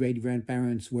 grandparents, and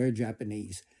great-grandparents were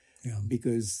Japanese. Yeah.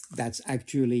 Because that's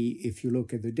actually, if you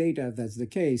look at the data, that's the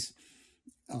case.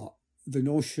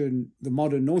 The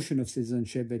modern notion of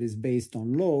citizenship that is based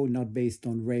on law, not based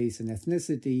on race and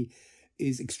ethnicity,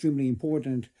 is extremely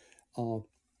important for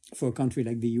a country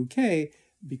like the UK,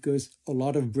 because a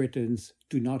lot of Britons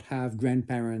do not have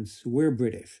grandparents who were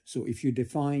British. So if you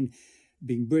define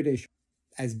being British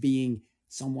as being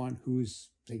someone whose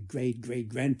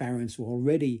great-great-grandparents were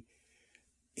already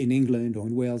in England or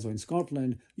in Wales or in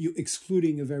Scotland, you're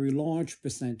excluding a very large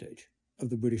percentage of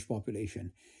the British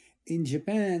population. In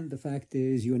Japan, the fact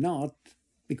is you're not,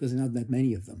 because there are not that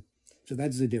many of them. So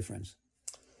that's the difference.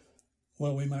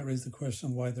 Well, we might raise the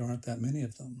question why there aren't that many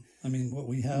of them. What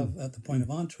we have at the point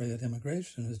of entree at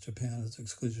immigration is Japan is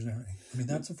exclusionary.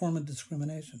 That's a form of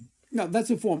discrimination. No, that's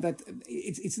a form that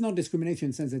it's not discrimination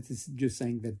in the sense that it's just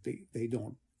saying that they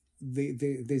don't.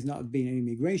 There's not been any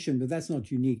immigration, but that's not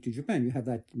unique to Japan. You have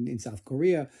that in South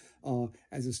Korea,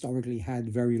 as historically had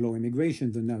very low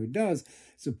immigration, though now it does.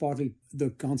 So partly the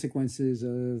consequences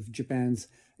of Japan's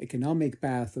economic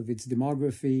path, of its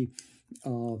demography,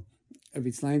 of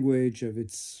its language, of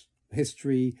its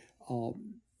history.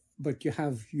 But you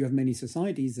have many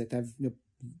societies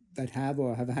that have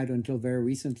or have had until very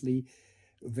recently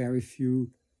very few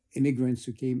immigrants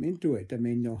who came into it. I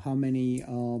mean, how many,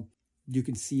 you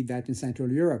can see that in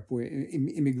Central Europe, where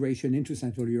immigration into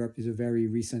Central Europe is a very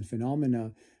recent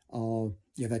phenomena. You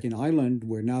have that in Ireland,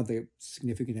 where now the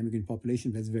significant immigrant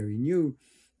population, that's very new.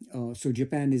 So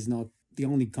Japan is not the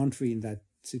only country in that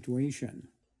situation.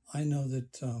 I know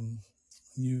that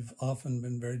you've often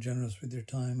been very generous with your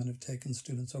time and have taken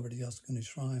students over to Yasukuni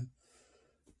Shrine.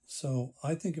 So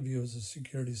I think of you as a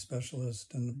security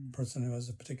specialist and a person who has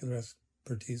a particular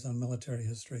expertise on military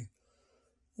history.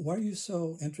 Why are you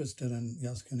so interested in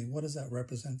Yasukuni? What does that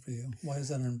represent for you? Why is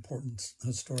that an important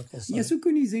historical site?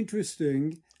 Yasukuni is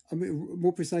interesting. I mean,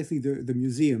 more precisely, the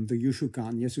museum, the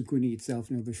Yushukan. Yasukuni itself,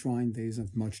 the shrine, there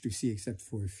isn't much to see except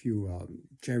for a few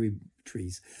cherry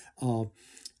trees.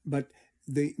 But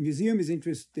the museum is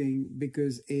interesting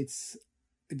because it's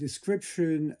a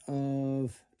description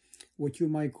of what you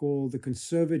might call the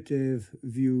conservative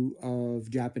view of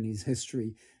Japanese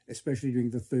history, especially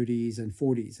during the 30s and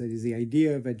 40s. That is the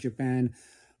idea that Japan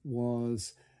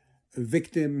was a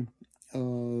victim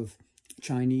of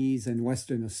Chinese and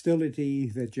Western hostility,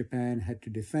 that Japan had to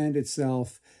defend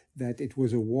itself, that it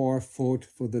was a war fought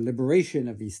for the liberation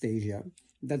of East Asia.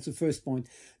 That's the first point.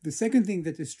 The second thing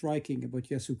that is striking about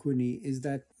Yasukuni is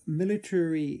that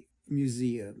military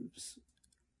museums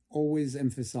always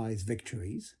emphasize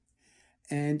victories.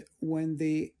 And when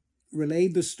they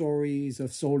relate the stories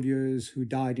of soldiers who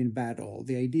died in battle,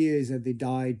 the idea is that they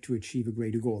died to achieve a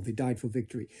greater goal. They died for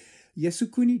victory.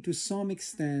 Yasukuni, to some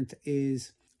extent,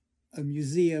 is a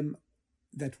museum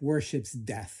that worships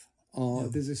death.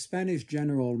 There's a Spanish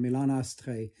general, Milan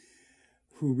Astre,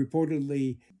 who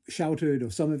reportedly shouted,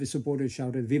 or some of his supporters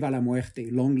shouted, "Viva la muerte,"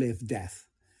 long live death.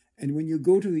 And when you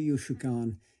go to the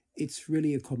Yushukan, it's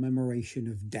really a commemoration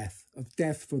of death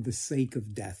for the sake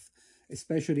of death,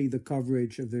 especially the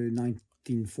coverage of the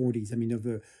 1940s. I mean, of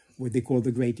what they call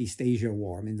the Great East Asia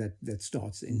War. I mean, that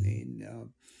starts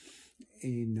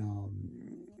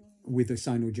with the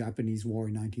Sino-Japanese War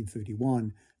in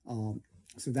 1931.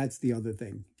 So that's the other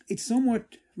thing. It's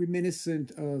somewhat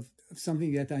reminiscent of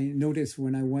something that I noticed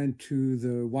when I went to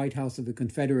the White House of the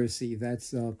Confederacy.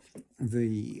 That's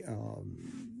the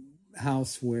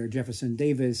house where Jefferson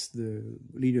Davis, the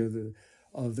leader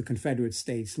of the Confederate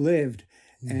States, lived.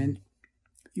 And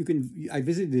I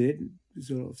visited it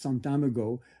some time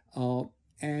ago,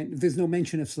 and there's no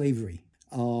mention of slavery.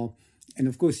 And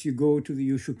of course, you go to the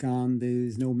Yushukan,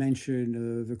 there's no mention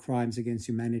of the crimes against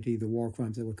humanity, the war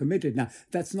crimes that were committed. Now,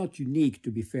 that's not unique,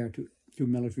 to be fair, to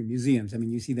military museums. I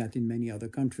mean, you see that in many other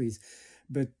countries.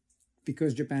 But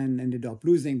because Japan ended up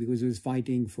losing, because it was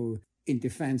fighting in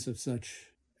defense of such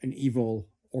an evil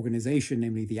organization,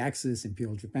 namely the Axis,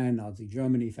 Imperial Japan, Nazi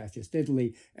Germany, Fascist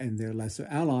Italy, and their lesser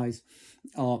allies,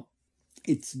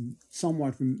 it's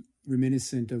somewhat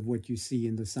reminiscent of what you see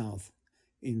in the South,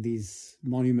 in these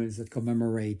monuments that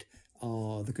commemorate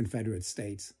the Confederate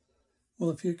States. Well,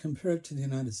 if you compare it to the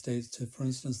United States, to, for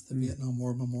instance, the Vietnam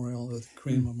War Memorial or the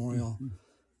Korean Memorial,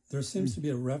 there seems to be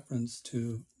a reference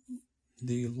to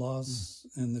the loss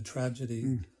and the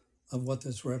tragedy of what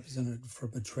this represented for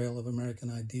betrayal of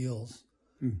American ideals.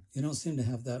 You don't seem to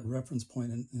have that reference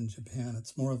point in Japan.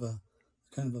 It's more of a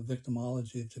kind of a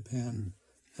victimology of Japan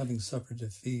having suffered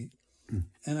defeat.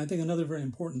 And I think another very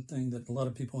important thing that a lot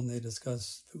of people, when they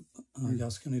discuss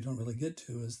Yasukuni, don't really get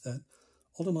to is that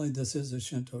ultimately this is a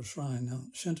Shinto shrine. Now,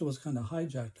 Shinto was kind of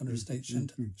hijacked under state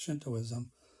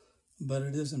Shintoism, but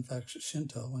it is in fact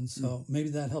Shinto. And so maybe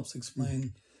that helps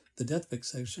explain the death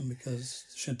fixation, because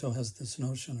Shinto has this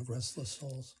notion of restless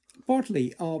souls.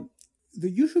 Partly. The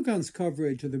Yushukan's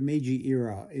coverage of the Meiji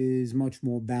era is much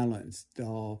more balanced.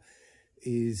 Has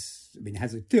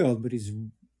a tilt, but is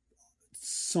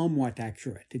somewhat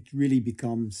accurate. It really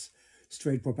becomes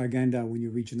straight propaganda when you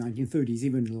reach the 1930s,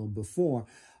 even a little before.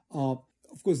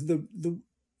 Of course, the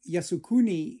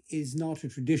Yasukuni is not a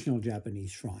traditional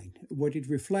Japanese shrine. What it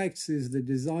reflects is the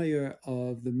desire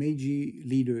of the Meiji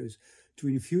leaders to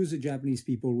infuse the Japanese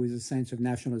people with a sense of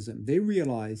nationalism. They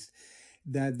realized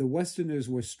that the Westerners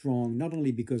were strong not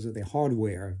only because of their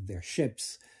hardware, their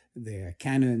ships, their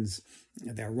cannons,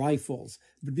 their rifles,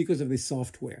 but because of their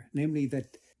software, namely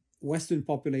that Western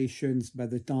populations, by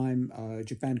the time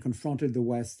Japan confronted the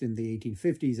West in the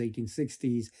 1850s,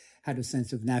 1860s, had a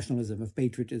sense of nationalism, of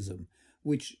patriotism,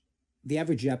 which the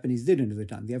average Japanese didn't at the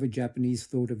time. The average Japanese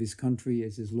thought of his country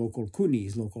as his local kuni,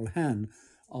 his local han.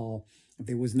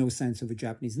 There was no sense of a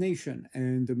Japanese nation.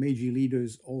 And the Meiji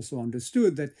leaders also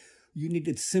understood that you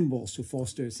needed symbols to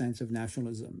foster a sense of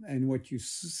nationalism. And what you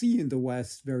see in the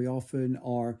West very often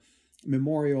are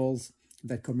memorials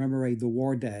that commemorate the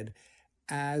war dead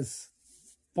as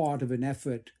part of an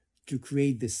effort to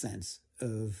create this sense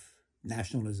of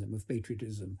nationalism, of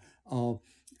patriotism.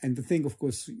 And the thing, of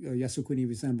course, Yasukuni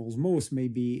resembles most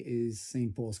maybe is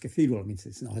St. Paul's Cathedral. I mean,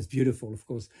 it's not as beautiful, of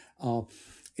course,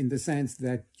 in the sense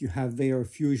that you have there a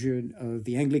fusion of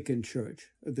the Anglican Church,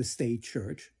 the state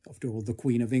church. After all, the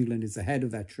Queen of England is the head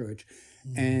of that church,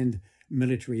 and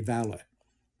military valor.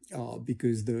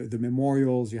 Because the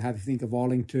memorials, you think of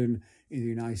Arlington in the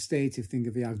United States, if you think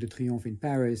of the Arc de Triomphe in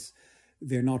Paris,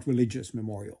 they're not religious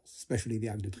memorials, especially the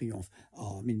Arc de Triomphe.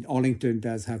 I mean, Arlington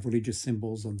does have religious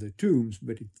symbols on the tombs,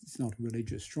 but it's not a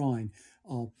religious shrine.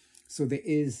 So there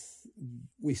is,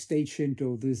 with State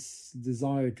Shinto, this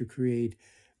desire to create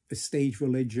a state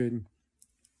religion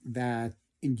that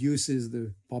induces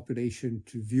the population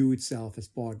to view itself as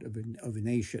part of a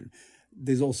nation.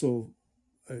 There's also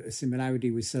a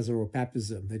similarity with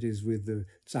Caesaropapism, that is, with the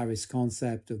Tsarist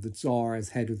concept of the Tsar as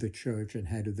head of the church and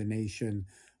head of the nation.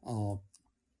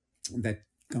 That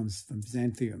comes from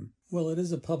Byzantium. Well, it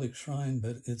is a public shrine,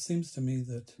 but it seems to me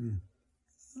that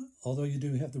although you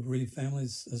do have the Bereaved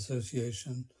Families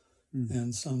Association,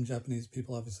 and some Japanese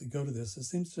people obviously go to this, it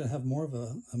seems to have more of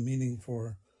a meaning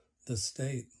for the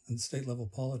state and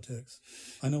state-level politics.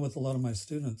 I know with a lot of my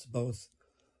students, both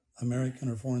American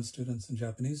or foreign students and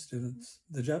Japanese students,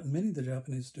 many of the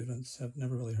Japanese students have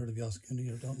never really heard of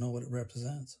Yasukuni or don't know what it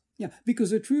represents. Yeah, because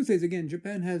the truth is, again,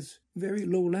 Japan has very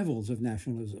low levels of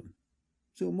nationalism.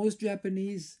 So most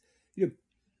Japanese,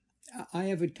 I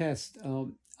have a test.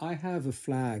 I have a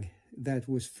flag that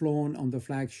was flown on the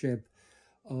flagship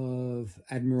of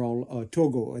Admiral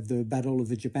Togo at the Battle of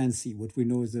the Japan Sea, what we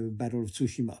know as the Battle of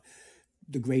Tsushima,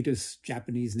 the greatest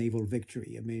Japanese naval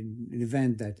victory. I mean, an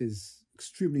event that is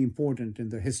extremely important in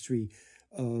the history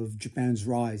of Japan's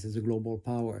rise as a global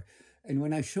power. And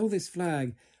when I show this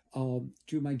flag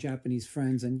to my Japanese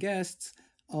friends and guests,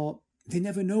 they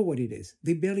never know what it is.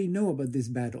 They barely know about this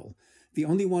battle. The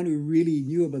only one who really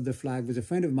knew about the flag was a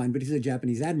friend of mine, but he's a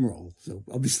Japanese admiral, so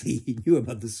obviously he knew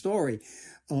about the story.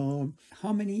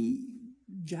 How many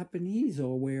Japanese are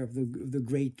aware of the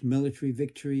great military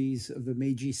victories of the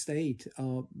Meiji state?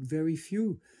 Very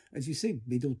few. As you say,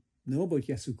 they don't know about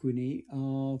Yasukuni.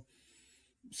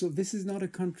 So this is not a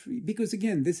country, because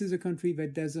again, this is a country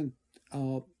that doesn't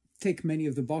tick many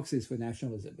of the boxes for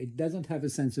nationalism. It doesn't have a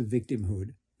sense of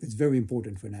victimhood. It's very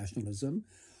important for nationalism.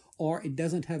 Or it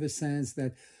doesn't have a sense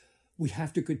that we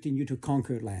have to continue to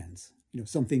conquer lands.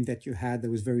 Something that you had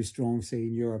that was very strong, say,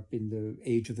 in Europe in the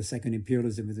age of the second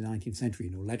imperialism in the 19th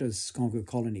century. Let us conquer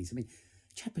colonies. I mean,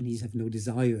 Japanese have no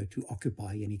desire to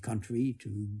occupy any country,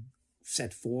 to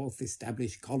set forth,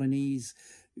 establish colonies,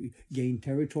 gain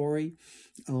territory.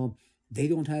 They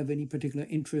don't have any particular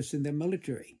interest in their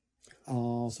military.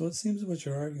 So it seems what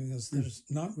you're arguing is there's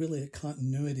not really a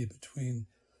continuity between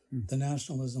the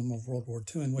nationalism of World War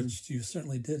II, in which you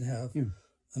certainly did have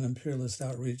an imperialist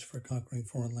outreach for conquering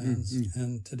foreign lands,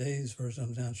 and today's version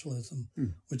of nationalism,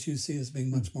 which you see as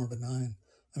being much more benign.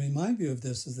 I mean, my view of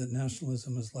this is that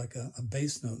nationalism is like a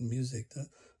bass note in music.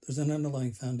 There's an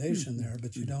underlying foundation there,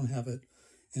 but you don't have it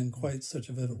in quite such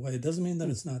a vivid way. It doesn't mean that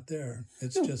it's not there.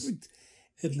 It's just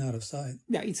hidden out of sight.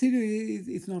 Yeah,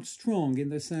 it's not strong in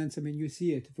the sense, I mean, you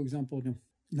see it, for example,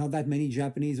 not that many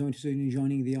Japanese are interested in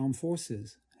joining the armed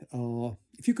forces.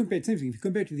 If you compare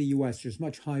to the U.S., there's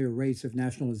much higher rates of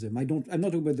nationalism. I'm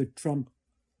not talking about the Trump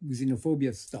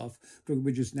xenophobia stuff, I'm talking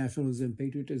about just nationalism,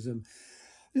 patriotism.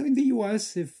 In the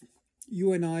U.S., if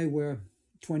you and I were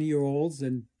 20-year-olds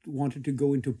and wanted to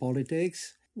go into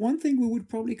politics, one thing we would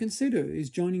probably consider is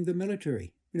joining the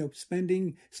military.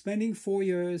 Spending 4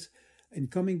 years and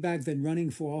coming back, then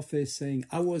running for office, saying,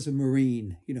 I was a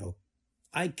Marine,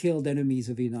 I killed enemies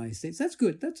of the United States. That's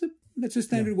good. That's a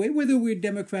standard way. Whether we're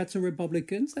Democrats or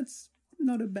Republicans, that's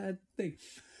not a bad thing.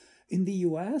 In the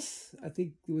U.S., I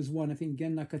think there was one,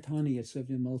 Gen Nakatani had served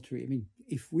in the military. I mean,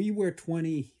 if we were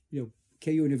 20,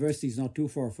 KU University is not too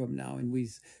far from now, and we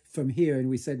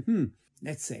said,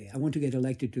 let's say, I want to get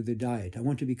elected to the Diet. I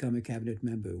want to become a cabinet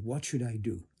member. What should I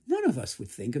do? None of us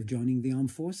would think of joining the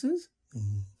armed forces.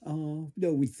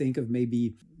 We'd think of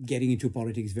maybe getting into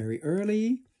politics very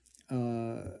early,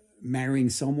 marrying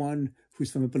someone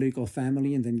who's from a political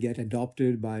family and then get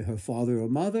adopted by her father or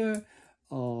mother,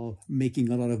 making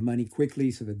a lot of money quickly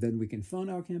so that then we can fund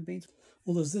our campaigns.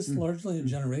 Well, is this largely a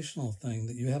generational thing,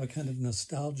 that you have a kind of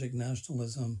nostalgic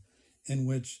nationalism in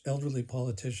which elderly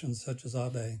politicians such as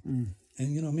Abe,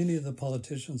 and many of the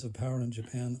politicians of power in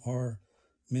Japan are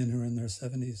men who are in their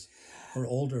 70s or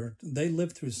older. They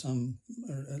lived through some,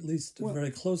 or at least a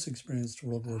very close experience to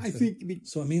World War II.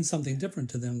 So it means something different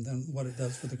to them than what it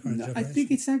does for the current generation. I think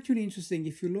it's actually interesting.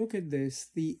 If you look at this,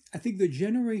 I think the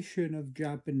generation of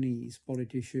Japanese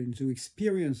politicians who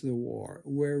experienced the war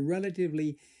were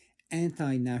relatively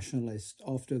anti-nationalist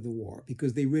after the war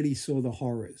because they really saw the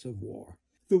horrors of war.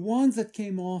 The ones that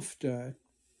came after,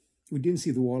 who didn't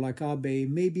see the war, like Abe,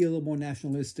 may be a little more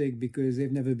nationalistic because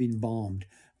they've never been bombed.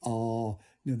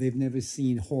 They've never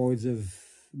seen hordes of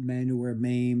men who were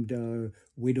maimed,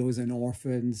 widows and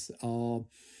orphans.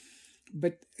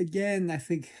 But again, I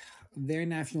think their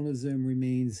nationalism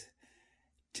remains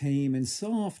tame and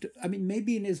soft. I mean,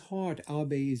 maybe in his heart,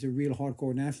 Abe is a real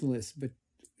hardcore nationalist, but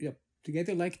to get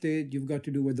elected, you've got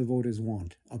to do what the voters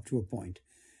want up to a point.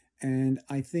 And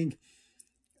I think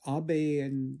Abe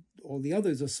and all the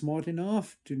others are smart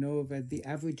enough to know that the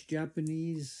average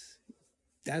Japanese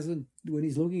doesn't, when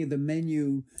he's looking at the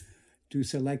menu to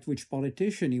select which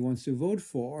politician he wants to vote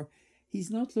for, he's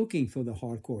not looking for the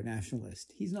hardcore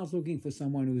nationalist. He's not looking for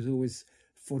someone who's always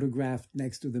photographed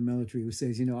next to the military who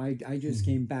says, I just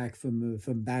came back from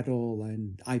battle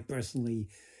and I personally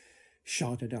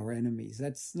shot at our enemies.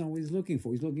 That's not what he's looking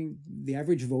for. The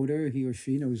average voter, he or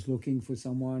she, is looking for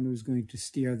someone who's going to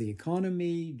steer the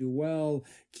economy, do well,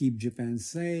 keep Japan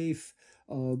safe,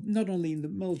 not only in the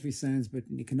military sense, but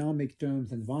in economic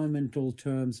terms, environmental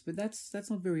terms. But that's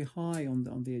not very high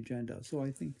on the agenda. So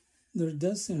I think there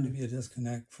does seem to be a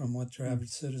disconnect from what your average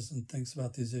citizen thinks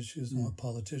about these issues and what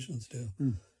politicians do.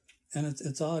 And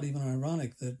it's odd, even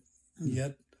ironic, that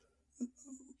yet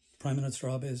Prime Minister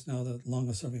Abe is now the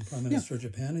longest-serving Prime Minister of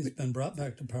Japan. He's been brought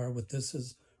back to power with this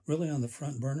as really on the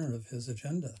front burner of his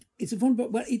agenda. It's a fun,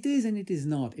 well, it is and it is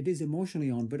not. It is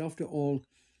emotionally on, but after all,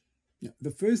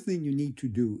 the first thing you need to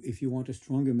do if you want a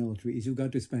stronger military is you've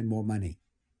got to spend more money.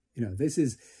 This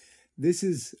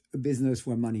is a business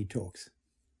where money talks.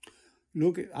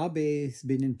 Look, Abe's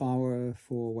been in power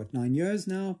for, 9 years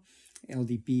now,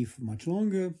 LDP for much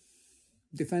longer.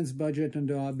 Defense budget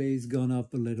under Abe's gone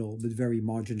up a little, but very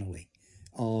marginally.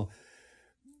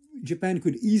 Japan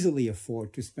could easily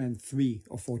afford to spend 3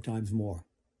 or 4 times more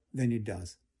than it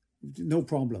does. No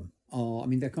problem.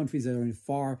 There are countries that are in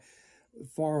far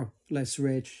less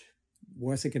rich,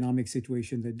 worse economic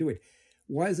situation that do it.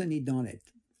 Why hasn't he done it?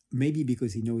 Maybe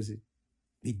because he knows it.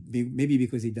 Maybe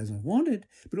because he doesn't want it,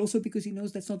 but also because he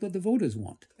knows that's not what the voters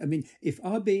want. If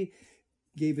Abe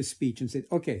gave a speech and said,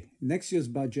 okay, next year's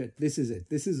budget, this is it.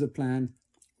 This is the plan.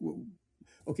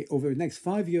 Okay, over the next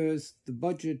 5 years, the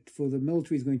budget for the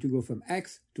military is going to go from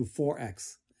X to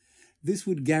 4X. This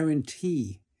would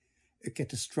guarantee a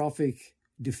catastrophic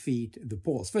defeat at the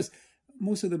polls. First,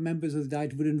 most of the members of the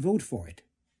Diet wouldn't vote for it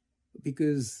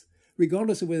because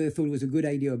regardless of whether they thought it was a good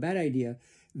idea or a bad idea,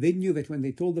 they knew that when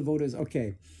they told the voters,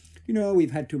 okay,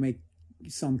 we've had to make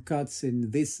some cuts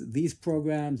in these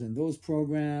programs and those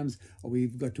programs, or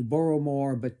we've got to borrow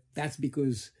more, but that's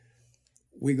because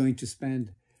we're going to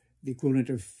spend the equivalent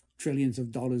of trillions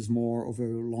of dollars more over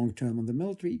long term on the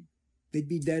military, they'd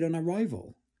be dead on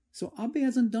arrival. So Abe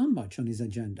hasn't done much on his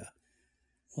agenda.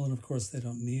 Well, and of course they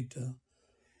don't need to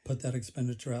put that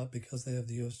expenditure out because they have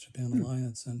the U.S.-Japan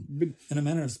alliance and, in a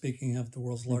manner of speaking, have the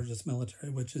world's largest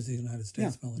military, which is the United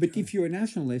States military. But if you're a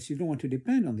nationalist, you don't want to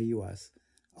depend on the U.S.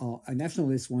 A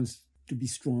nationalist wants to be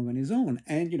strong on his own.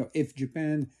 And, if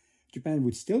Japan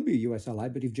would still be a U.S. ally,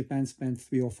 but if Japan spent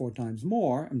 3 or 4 times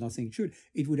more, I'm not saying it should,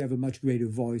 it would have a much greater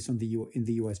voice in the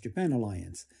U.S.-Japan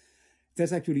alliance.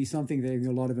 That's actually something that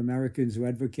a lot of Americans who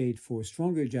advocate for a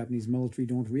stronger Japanese military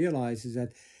don't realize, is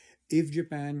that if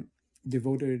Japan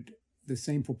devoted the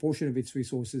same proportion of its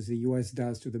resources the U.S.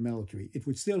 does to the military, it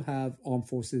would still have armed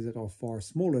forces that are far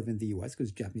smaller than the U.S.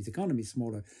 because the Japanese economy is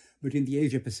smaller. But in the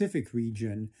Asia-Pacific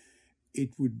region,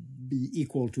 it would be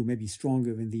equal to, maybe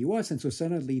stronger than the U.S. And so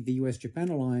suddenly the U.S.-Japan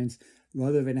alliance,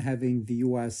 rather than having the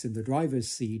U.S. in the driver's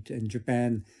seat and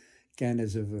Japan kind of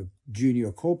as a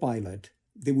junior co-pilot,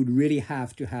 they would really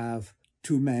have to have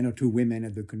 2 men or 2 women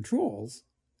at the controls.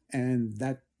 And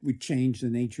that would change the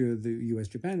nature of the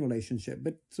U.S.-Japan relationship.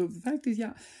 But so the fact is,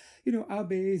 Abe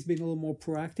has been a little more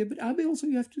proactive. But Abe also,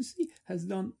 you have to see, has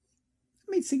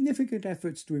made significant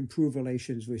efforts to improve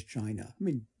relations with China.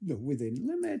 Within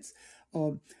limits.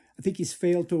 I think he's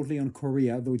failed totally on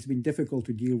Korea, though it's been difficult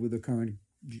to deal with the current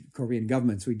Korean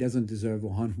government, so he doesn't deserve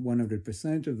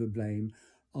 100% of the blame.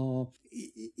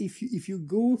 If you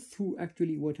go through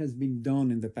actually what has been done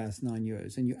in the past 9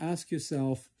 years, and you ask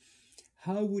yourself,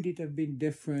 how would it have been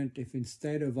different if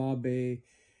instead of Abe,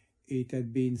 it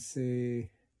had been,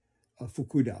 say,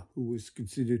 Fukuda, who was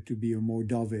considered to be a more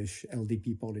dovish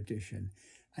LDP politician?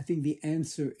 I think the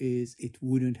answer is it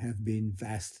wouldn't have been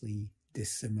vastly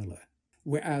dissimilar.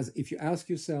 Whereas if you ask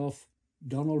yourself,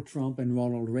 Donald Trump and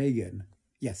Ronald Reagan,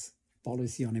 yes,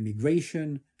 policy on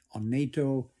immigration, on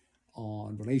NATO,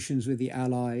 on relations with the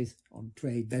allies, on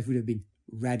trade, that would have been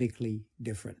radically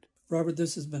different. Robert,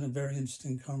 this has been a very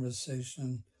interesting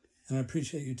conversation, And I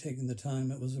appreciate you taking the time.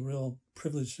 It was a real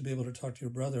privilege to be able to talk to your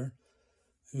brother,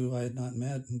 who I had not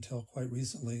met until quite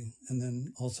recently, and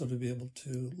then also to be able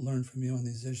to learn from you on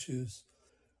these issues.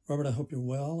 Robert, I hope you're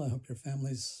well. I hope your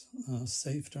family's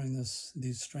safe during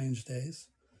these strange days.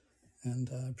 And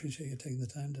I appreciate you taking the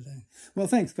time today. Well,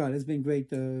 thanks, Scott. It's been great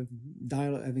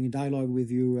having a dialogue with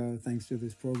you thanks to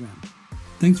this program.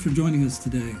 Thanks for joining us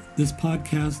today. This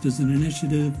podcast is an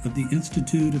initiative of the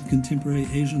Institute of Contemporary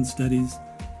Asian Studies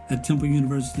at Temple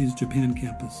University's Japan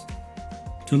campus.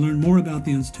 To learn more about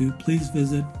the Institute, please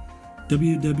visit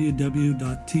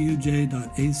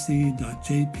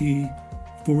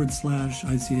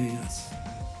www.tuj.ac.jp/ICAS.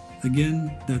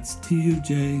 Again, that's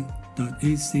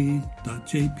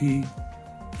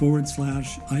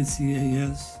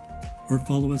tuj.ac.jp/ICAS, or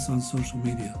follow us on social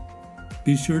media.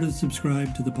 Be sure to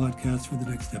subscribe to the podcast for the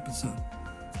next episode.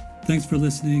 Thanks for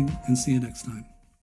listening, and see you next time.